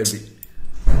Debi.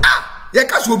 ya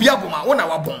kaso obi aboma wo na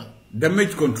wabon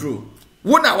Damage control.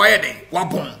 wo na wa ye den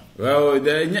wabon Well,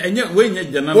 enye we nye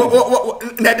journalism.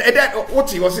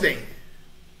 what was it then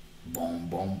Bom.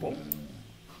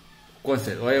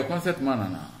 Concert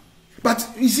man na. but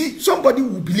you see somebody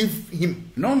will believe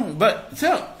him No, but se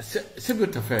be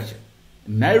tafache.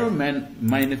 Nairo man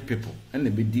minus people and they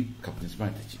be deep Captain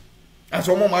Smart. as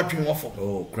one more dream offer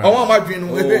Oh, crap.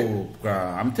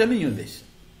 I'm telling you this.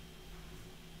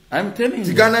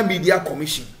 the Ghana Media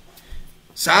Commission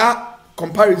sa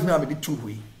comparison na be two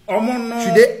way No.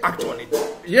 should they act on it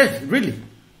Yes, really.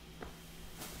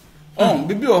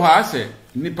 Bibi o ha say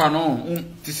nipa no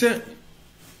ti say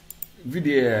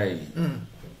video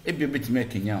e be bit make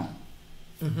Kenya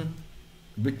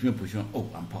bit me position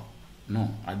ampa no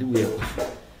I do we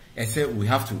I say we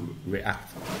have to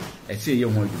react I say you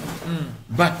want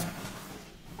but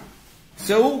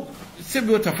so se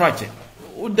bi o ta frache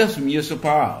o das me so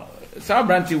pa sa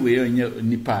branch we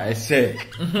nipa I say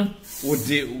wo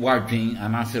di wadwen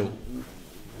and I say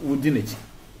wo di nechi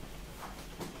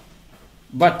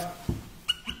but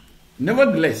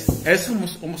nevertheless as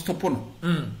almost stop on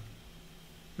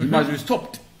it must be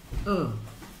stopped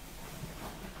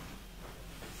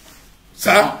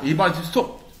sir it must be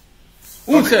stopped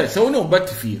who says so no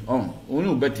better feel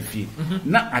no better feel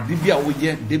na adibia wo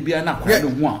ye debia na kwa no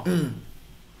ho a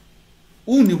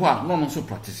uni ho no so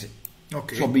practice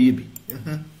okay so be bi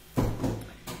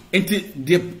enti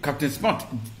the Captain Smart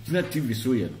na TV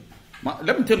so ye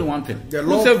let me tell you one thing.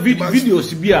 Who say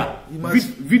videos be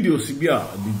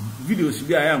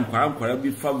I am quite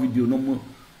be far video no more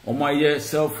on my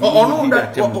self.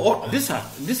 These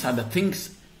are the things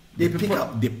they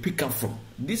pick up from.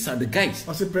 These are the guys.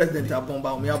 I say President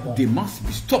Abomba they must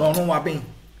be stopped.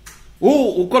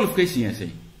 Oh, qualification I say.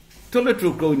 Toilet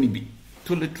roll ni bi.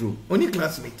 Toilet roll. Only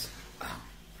classmates.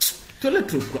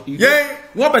 Toilet roll. Yeah.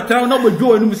 What better no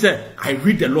go do say I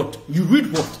read a lot. You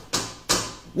read what?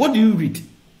 What do you read?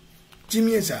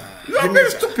 Jimmy is you are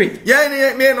very stupid.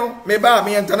 Yeah, me no, me ba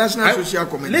me international social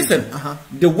community. Listen,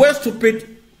 the word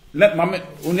stupid. Let mama.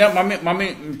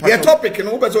 Yeah, topic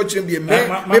no person watching be me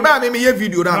ba me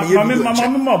video na me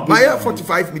video. My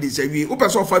 45 minutes we o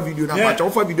person offer video na match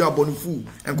offer video abonu full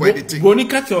and go edit. Boni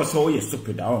catch us so you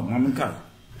stupid. Oh, mama can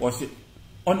was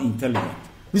unintelligent.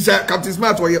 Mr. Captain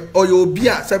Smart or your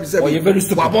beer service. Oh, you're very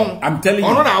stupid. I'm telling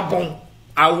you.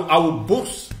 I will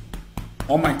boast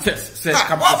on my chest. Says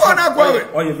Captain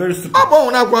Smart. Or you're very stupid.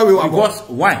 Because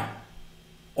why?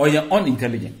 Or you're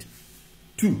unintelligent.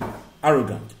 2,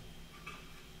 arrogant.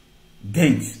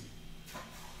 Dense.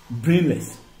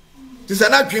 Brainless. This is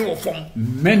not dream of form.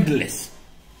 Mentalist.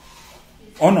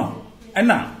 Oh no. And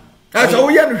now. That's all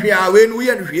we are here.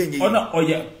 Oh no. Or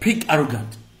you're pig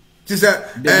arrogant. That is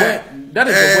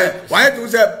the word. Why it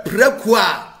was a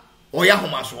prequa or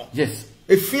Yahomaso? Yes.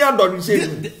 If fear don't say,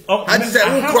 I said,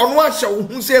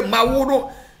 who say,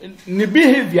 Mawudo, the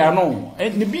behavior no,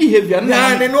 and the behavior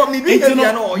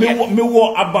no, me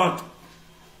war about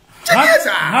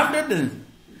 100 and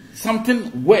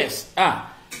something worse. Yeah,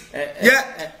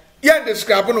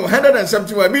 describe no 100 and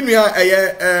something. I mean, we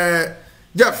are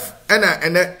Jeff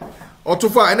and or too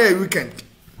far and a weekend.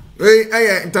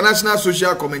 International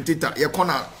social commentator, your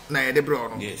corner, na de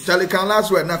bro. Charlie can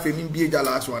last one, nothing be the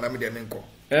last one. I mean, them enco.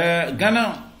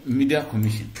 Ghana Media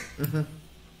Commission.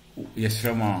 Yes,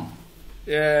 Rama.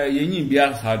 You be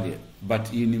hard,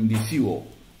 but you need the CEO,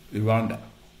 Rwanda.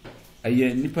 A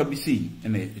nipa BC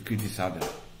and a criticizer.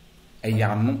 A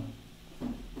yarn,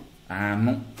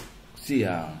 no, see,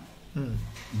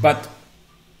 but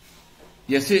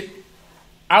yes,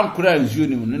 I'm crying, you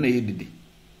know, did.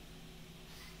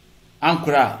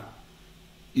 Ankara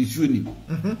is uni.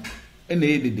 And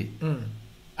they did it.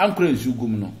 Ankara is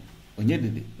Ugumno. Onye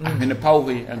did it. I'm in a power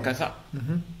way and Kasa.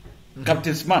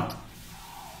 Captain Smart.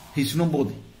 He's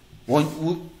nobody.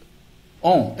 One.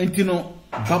 Oh, and you know,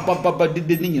 Baba did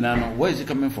the thing. Where is he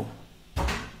coming from?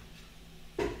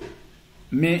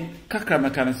 Me, Kakra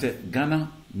Makana said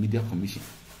Ghana Media Commission.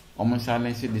 Almost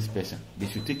silence this person. They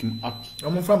should take him out.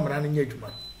 I'm from running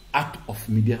out of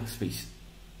media space.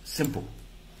 Simple.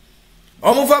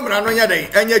 Omo famra no nya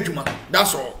den anya adwuma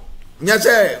that's all nya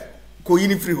say ko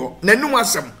yini free ho nanum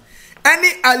asem any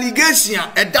allegation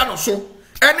e da no so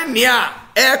any nea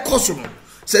e koso no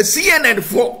say CNN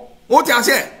fo what you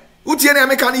say utie na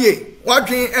meka ne ye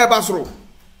wadwen e ba soro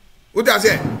what you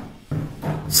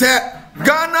say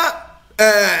Ghana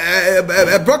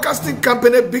broadcasting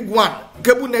company big one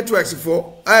cable networks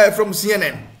for from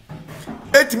CNN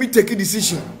let me take a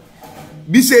decision.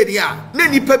 Be said, yeah,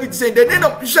 Nanny Pebby said, the name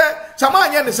of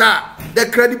the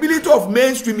credibility of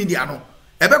mainstream media. No,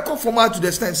 ever conform to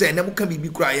the stand say, never can be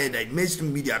quiet that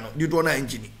mainstream media. No, you don't know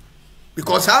engineer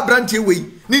because our branch away,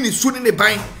 Nini soon in the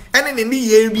bind, and in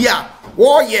the area,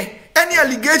 oh, yeah, any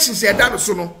allegations said that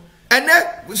so no, and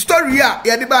then story, yeah,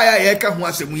 the buyer, Yaka, who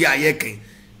was a Muya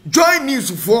join news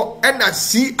for and a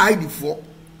CID for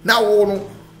now.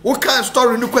 What kind of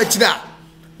story no question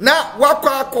now? What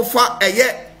kofa a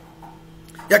year.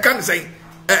 You can't say,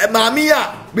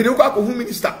 Mamia, Medokako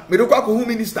who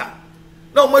minister.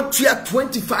 No more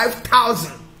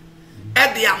 25,000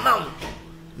 at the amount.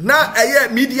 Now a year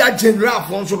media general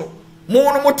Fonso,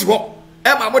 more motivo,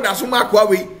 Emma Modasuma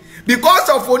Kwawe. Because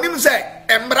of for him say,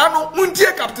 Embrano,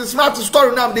 Muntia Captain Smart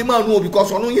story now, the man know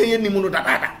because on any mono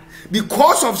data.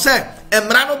 Because of say,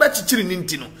 Embrano Betchin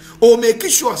Nintino, or make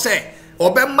sure say,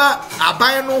 Obema,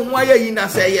 Abayano, why in a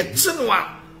say, yet Sinwa,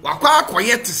 Wakwa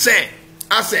quiet to say.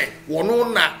 I say,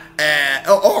 one na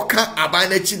oka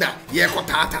abana china ye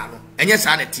kotata no enye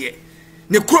sanete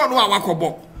ne kuro no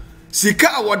awakobo sika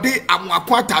awode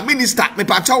amwakwata minister me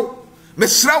pachaw me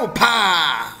srawo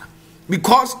pa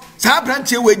because sa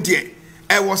branch we die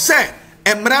e wo say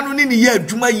emra no ni ye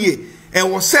adwuma ye e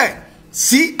wo say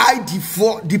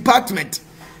CID4 department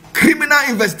criminal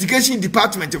investigation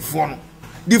department for no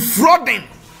defrauding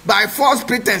by false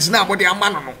pretense na body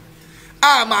amano no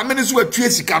my minister were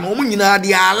tracing can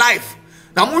they are alive.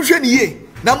 Now,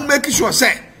 now make sure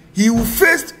say he will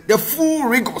face the full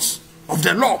rigors of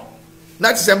the law.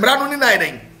 That's Embrano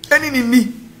Nine. Any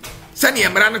ni send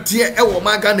Embrano Tier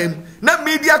Ewomaga name. Now,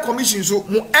 media commission so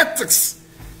more ethics.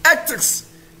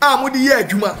 Mudi ye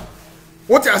Juma.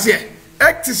 What I say?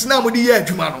 Ethics now Mudi ye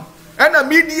Jumano. And a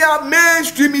media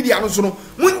mainstream media no so no.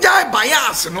 Munjai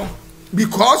bias no.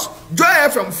 Because Joy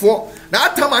FM 4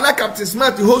 that time I Captain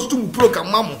Smart host to program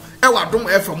mamu ewa dom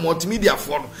FM multimedia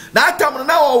for that time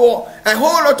now a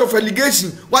whole lot of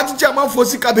allegation what chairman for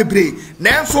sika bebre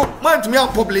nanso man to me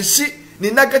publish ni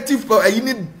negative you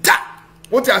need that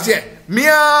what I say me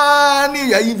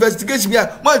any investigation me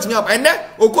want me up and then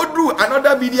o go do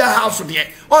another media house there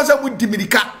on say we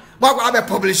dimirika ma go be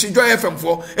publish Joy FM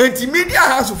for and media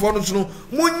house for no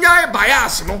munyai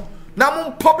bias no na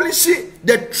mun publish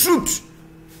the truth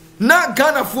na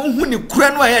Ghana for hu ni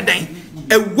kura no ayedan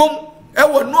ewom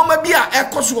ewo no ma bia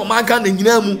ekoso o ma Ghana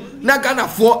nyina mu na Ghana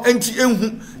for enti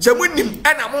enhu se munim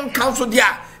na mun council dia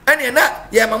ene na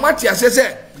ye mama ti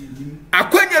asese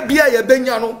akwanya bia ye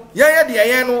benya no ye de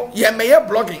ye no ye meye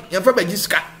blogging ye fa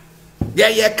bagiska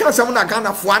ye ka sam na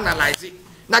Ghana for analyze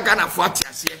na Ghana for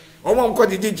atiase omo nko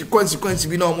didi consequence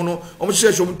bi na omo no omo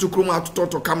hye hye omo tukrum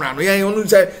atoto camera no ye onu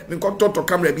say me nko toto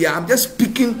camera bia I'm just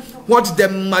speaking what the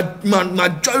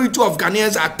majority of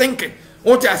Ghanaians are thinking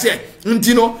what I say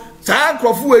ntino sa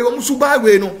akrofu we omo suba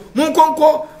we no mun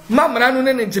konko mamra no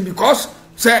ne because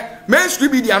say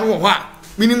mainstream media no ho a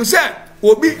minim say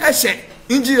obi ehye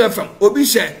Inji FM obi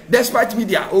share despite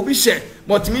media obi share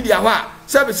multimedia ho a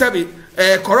sebi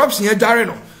corruption e dare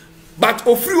no but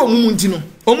ofri omumunti no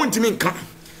omuntimi nka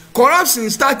corruption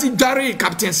started during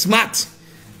Captain Smart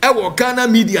e wo Ghana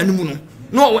media no mu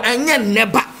no enye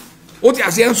neba o ti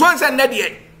ase enso anse ne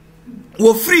de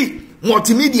wo free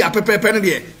multimedia pepepe no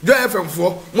de Joy FM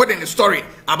for more than a story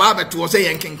about beto say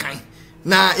yenkenkan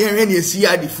na yenhwe ne esi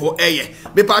adi for eye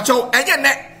be pa cho enye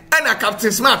ne na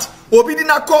Captain Smart obi di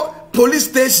na ko police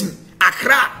station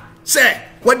Accra say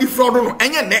what the fraud no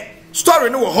enye ne story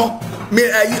no wo ho me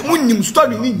munim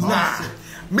story ni nyina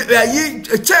me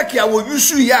check ya wo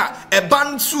yusu ya e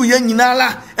ban su ya nyina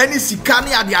la any sika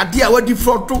ne ade a what the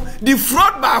fraud to the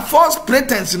fraud by false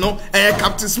pretense no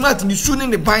Captain Smart ni su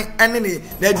ne ban ene ne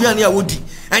na aduane a wodi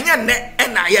enye ne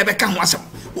na ye beka ho asem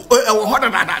e wo ho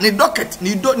da ni docket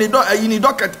ni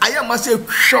docket ayama say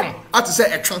hwom at say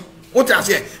etwon what I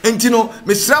say entino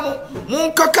mesramo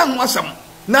mon kaka ho asem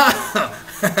na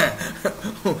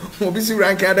obisi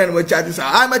rank and we charge say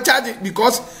I'm a charge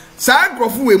because sa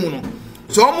grofu we mu no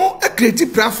so omo a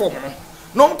creative platform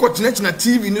no no continent na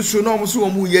TV ni so no omo so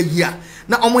omo ye hia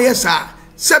na omo ye sa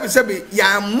sebi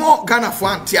ya more Ghana for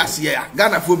antiasia ya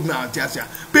Ghana for na antiasia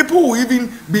people who even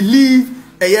believe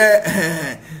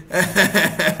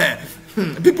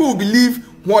people who believe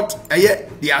what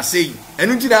they are saying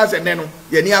and until that and then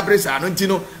ye ni abresa no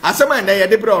ntino asema na ye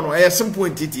de bro no simple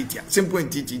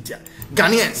ntititia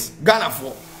Ghanaians Ghana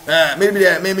for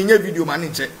maybe nya video man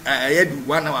nche do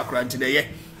 1 hour crunch there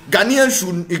Ghanaians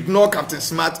should ignore Captain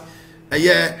Smart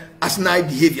asinine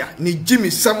behavior ni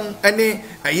Jimmy Sam ene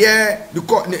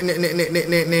because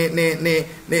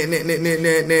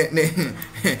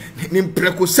ni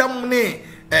prekosam ne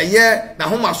na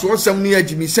homa so sam ne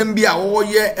Jimmy Sam bia wo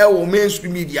ye wo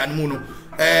mainstream media no no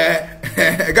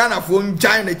Ghana for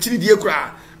China chiri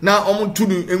kura na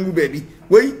omutunu engu baby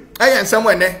wey ayen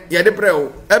somewhere ne ye de pre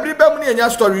o every bam ne nya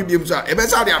story biem so e be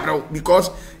sa de abro because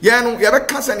ye no ye be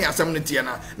kasa ne asem ne tie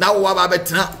na wo ba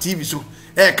betena TV so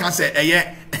kasa ye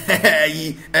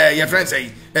friends say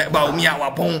ba o mi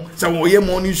awapon se wo ye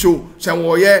morning show se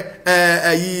wo ye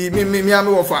mi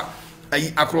ame wo fa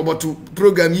akrobotu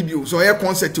program ibio so ye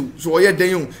concert so ye den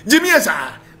yo Jimmy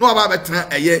esa no aba betena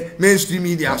mainstream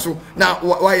media so na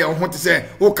why you want to say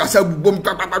o kasa bubom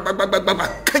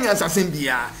kanya sasen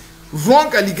bia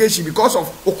wrong allegation because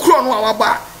of okro no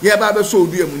awaba ye ba be so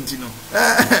odu emunti no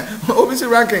obviously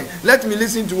ranking let me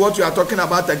listen to what you are talking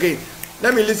about again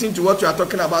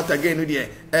no dear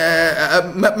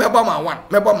meba ma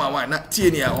one na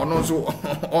tie ni a ono so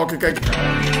okeka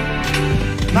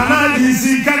nana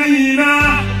jisika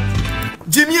nyina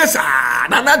Jimmy esa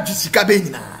nana jisika be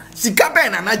nyina sika be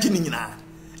nana jini nyina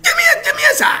Jimmy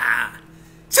esa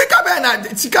sika be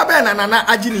nana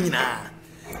ajini nyina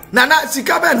nana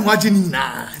sika be no ajini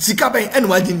nyina sika be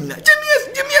eno ajini nyina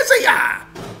Jimmy esa ya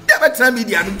de betra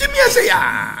media no Jimmy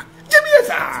esa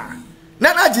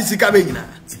nana jisika be nyina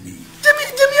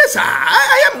Jimmy esa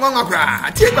I am ngwa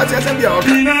kra tie kwati asa bia o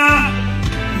Nina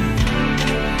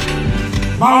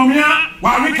Baumia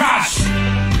Warikash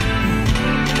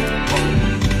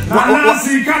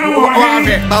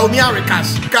Baumia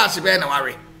cash be na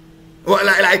worry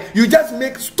like you just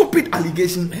make stupid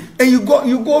allegation and you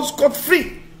go scot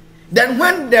free. Then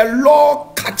when the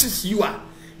law catches you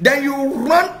then you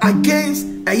run against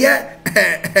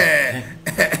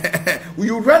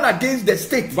you run against the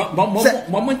state.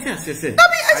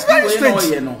 It's very strange.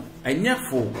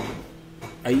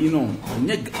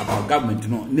 About government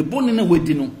no ne boni na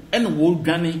wedi no and wo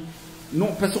dwane no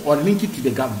person or link it to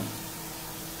the government.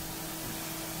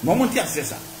 Moment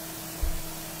assessor.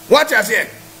 What you say?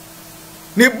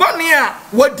 Ne boni a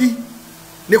wedi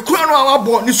ne kura no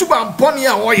awabo ne suba boni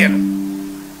a wo ye no.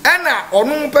 Ena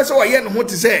onu person wo ye no ho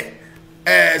te say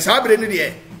sabre ne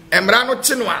de emra no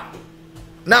che no a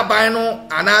na ban no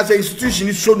anaza institution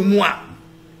is so no mu a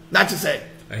that is say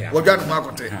what you no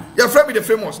akote your friend be the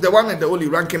famous the one and the only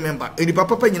ranking member any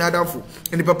papa nyina danfo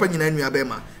any papa nyina nua be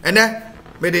ma ene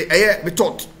me de me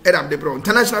taught Adam de bro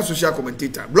international social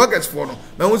commentator bloggers for no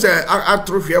me hu say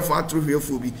atrophy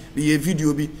bi ye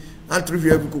video bi atrophy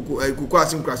kuku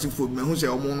asim krasi for me hu say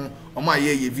omo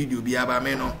aye video bi aba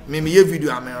me no me ye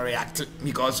video am react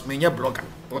because me nye blogger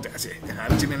what I say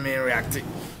me react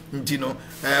ntino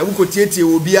wo tietie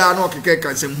obi a na okeke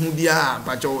kansem hu bia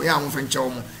pacho ya amfa nche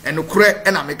omo eno kure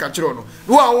na me ka kire no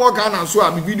wo a wo ga na so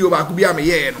a me video ba ku bia me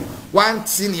ye no one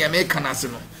thing ye me kana se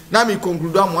no na me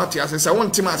conclude am what ya say won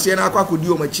tim ase na akwa kodi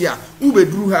o machi a wo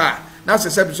beduru ha na se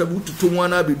se bi tutu mu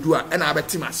na bedu a na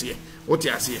abetim ase what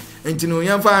ya say ntino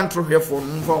yamfa antrohwefo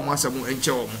no mfa o masam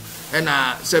enche omo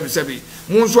na sebi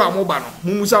mu nso a mo ba no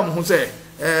mu musa mo ho se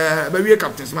ba wie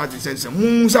Captain Smart sense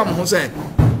mu musa mo ho se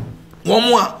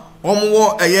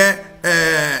wo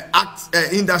act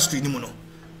industry ni mu no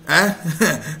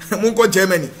mu ko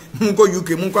Germany mu ko UK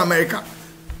mu ko America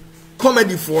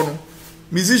comedy for no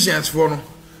musicians for no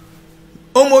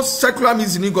almost secular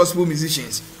music gospel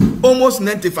musicians almost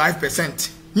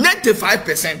 95%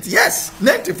 yes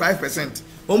 95%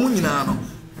 omu nyina no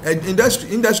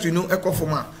industry no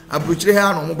ekofoma abrochire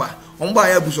ha no mo ba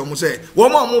ya buso mo say wo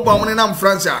mo ba mo na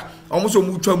France a omo so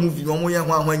mu twa movie omo ye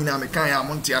ho ahwa nyina me kan ya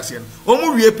mo ntia ase no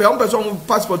omo wie pe omo person omo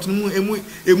passport no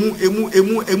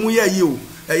emu ya yi o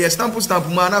ye stamp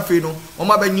ma na fe no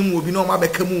omo ba nyim obi no omo ba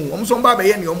kamu omo so ba ba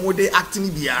ye ne omo de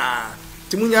acting bia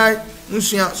timunya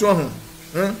nsua so ho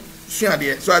sua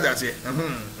de so ada se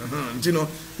ntino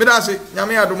me da se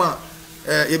nyame adoma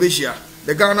ye be hia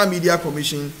the Ghana Media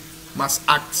Commission must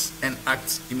act and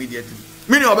act immediately.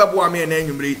 Many of them want me and then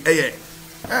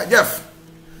Jeff,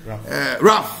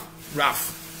 Ralph,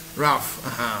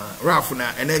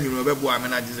 and then you know, I'm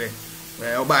not say,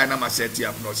 I'll buy a set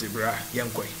up, no, say, bra,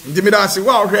 young quay. And Jimmy say,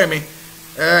 wow, hear me.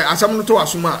 As someone to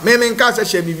us, maybe in case I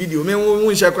share me video, maybe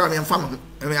we shall cry and family.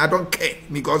 I mean, I don't care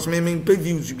because maybe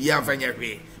previews be a venue,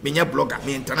 me blogger,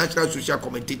 me international social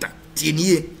commentator,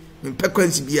 TNE, me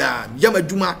frequency be a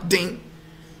Yamaduma ding.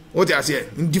 What I say,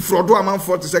 in defraud man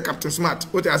for to say Captain Smart.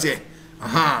 What I say,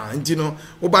 ntino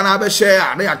obana be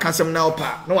share na yakasem na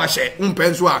opa na wa share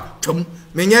umpenso twam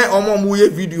menye omo mu ye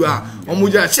video a omo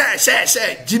ja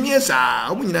share Jimmy sa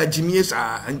omo nyina Jimmy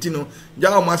sa ntino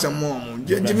ja omo asem mo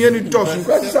Jimmy ni toss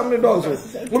ko sam ni dogs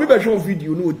obi be show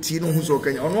video no oti no hu so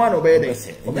kanya ono ana obe dey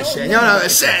obe share nya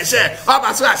share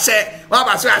aba so share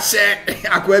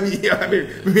akwa bi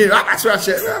me aba so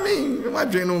share I mean my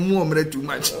dream no mu omre too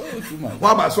much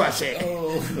aba so share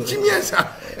Jimmy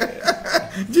sa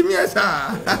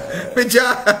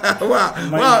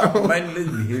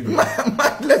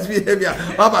mindless behavior.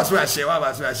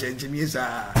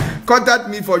 Contact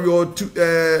me for your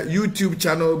YouTube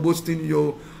channel, boasting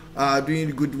your doing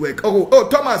good work. Oh,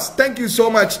 Thomas, thank you so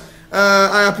much.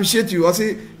 I appreciate you. I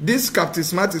see this Captain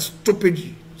Smart is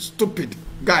stupid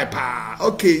guy.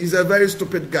 Okay, he's a very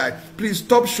stupid guy. Please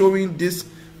stop showing this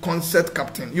concert,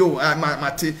 Captain. Yo,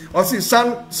 Mate. I see,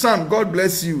 son, God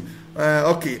bless you.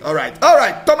 Okay, all right,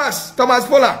 Thomas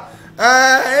Pola.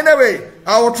 Anyway,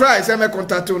 I will try. Send me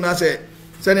contact to na say.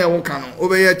 Send me one canon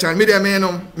over here. Chan me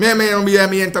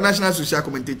me international social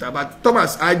commentator. But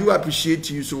Thomas, I do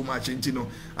appreciate you so much. You know,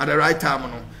 at the right time,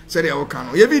 no. Send me one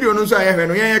canon. Your video no so I have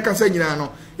no. Yeah, can say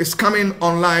no. It's coming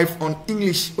on live on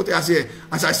English. What I say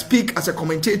as I speak as a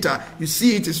commentator, you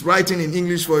see it is writing in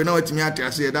English for you know it's me. I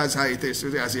say that's how it is.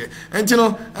 What I say, and you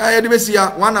know, I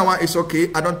 1 hour is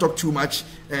okay. I don't talk too much.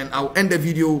 And I'll end the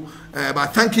video by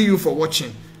thanking you for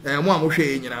watching. Ghana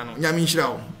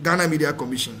Media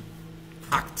Commission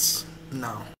acts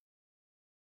now.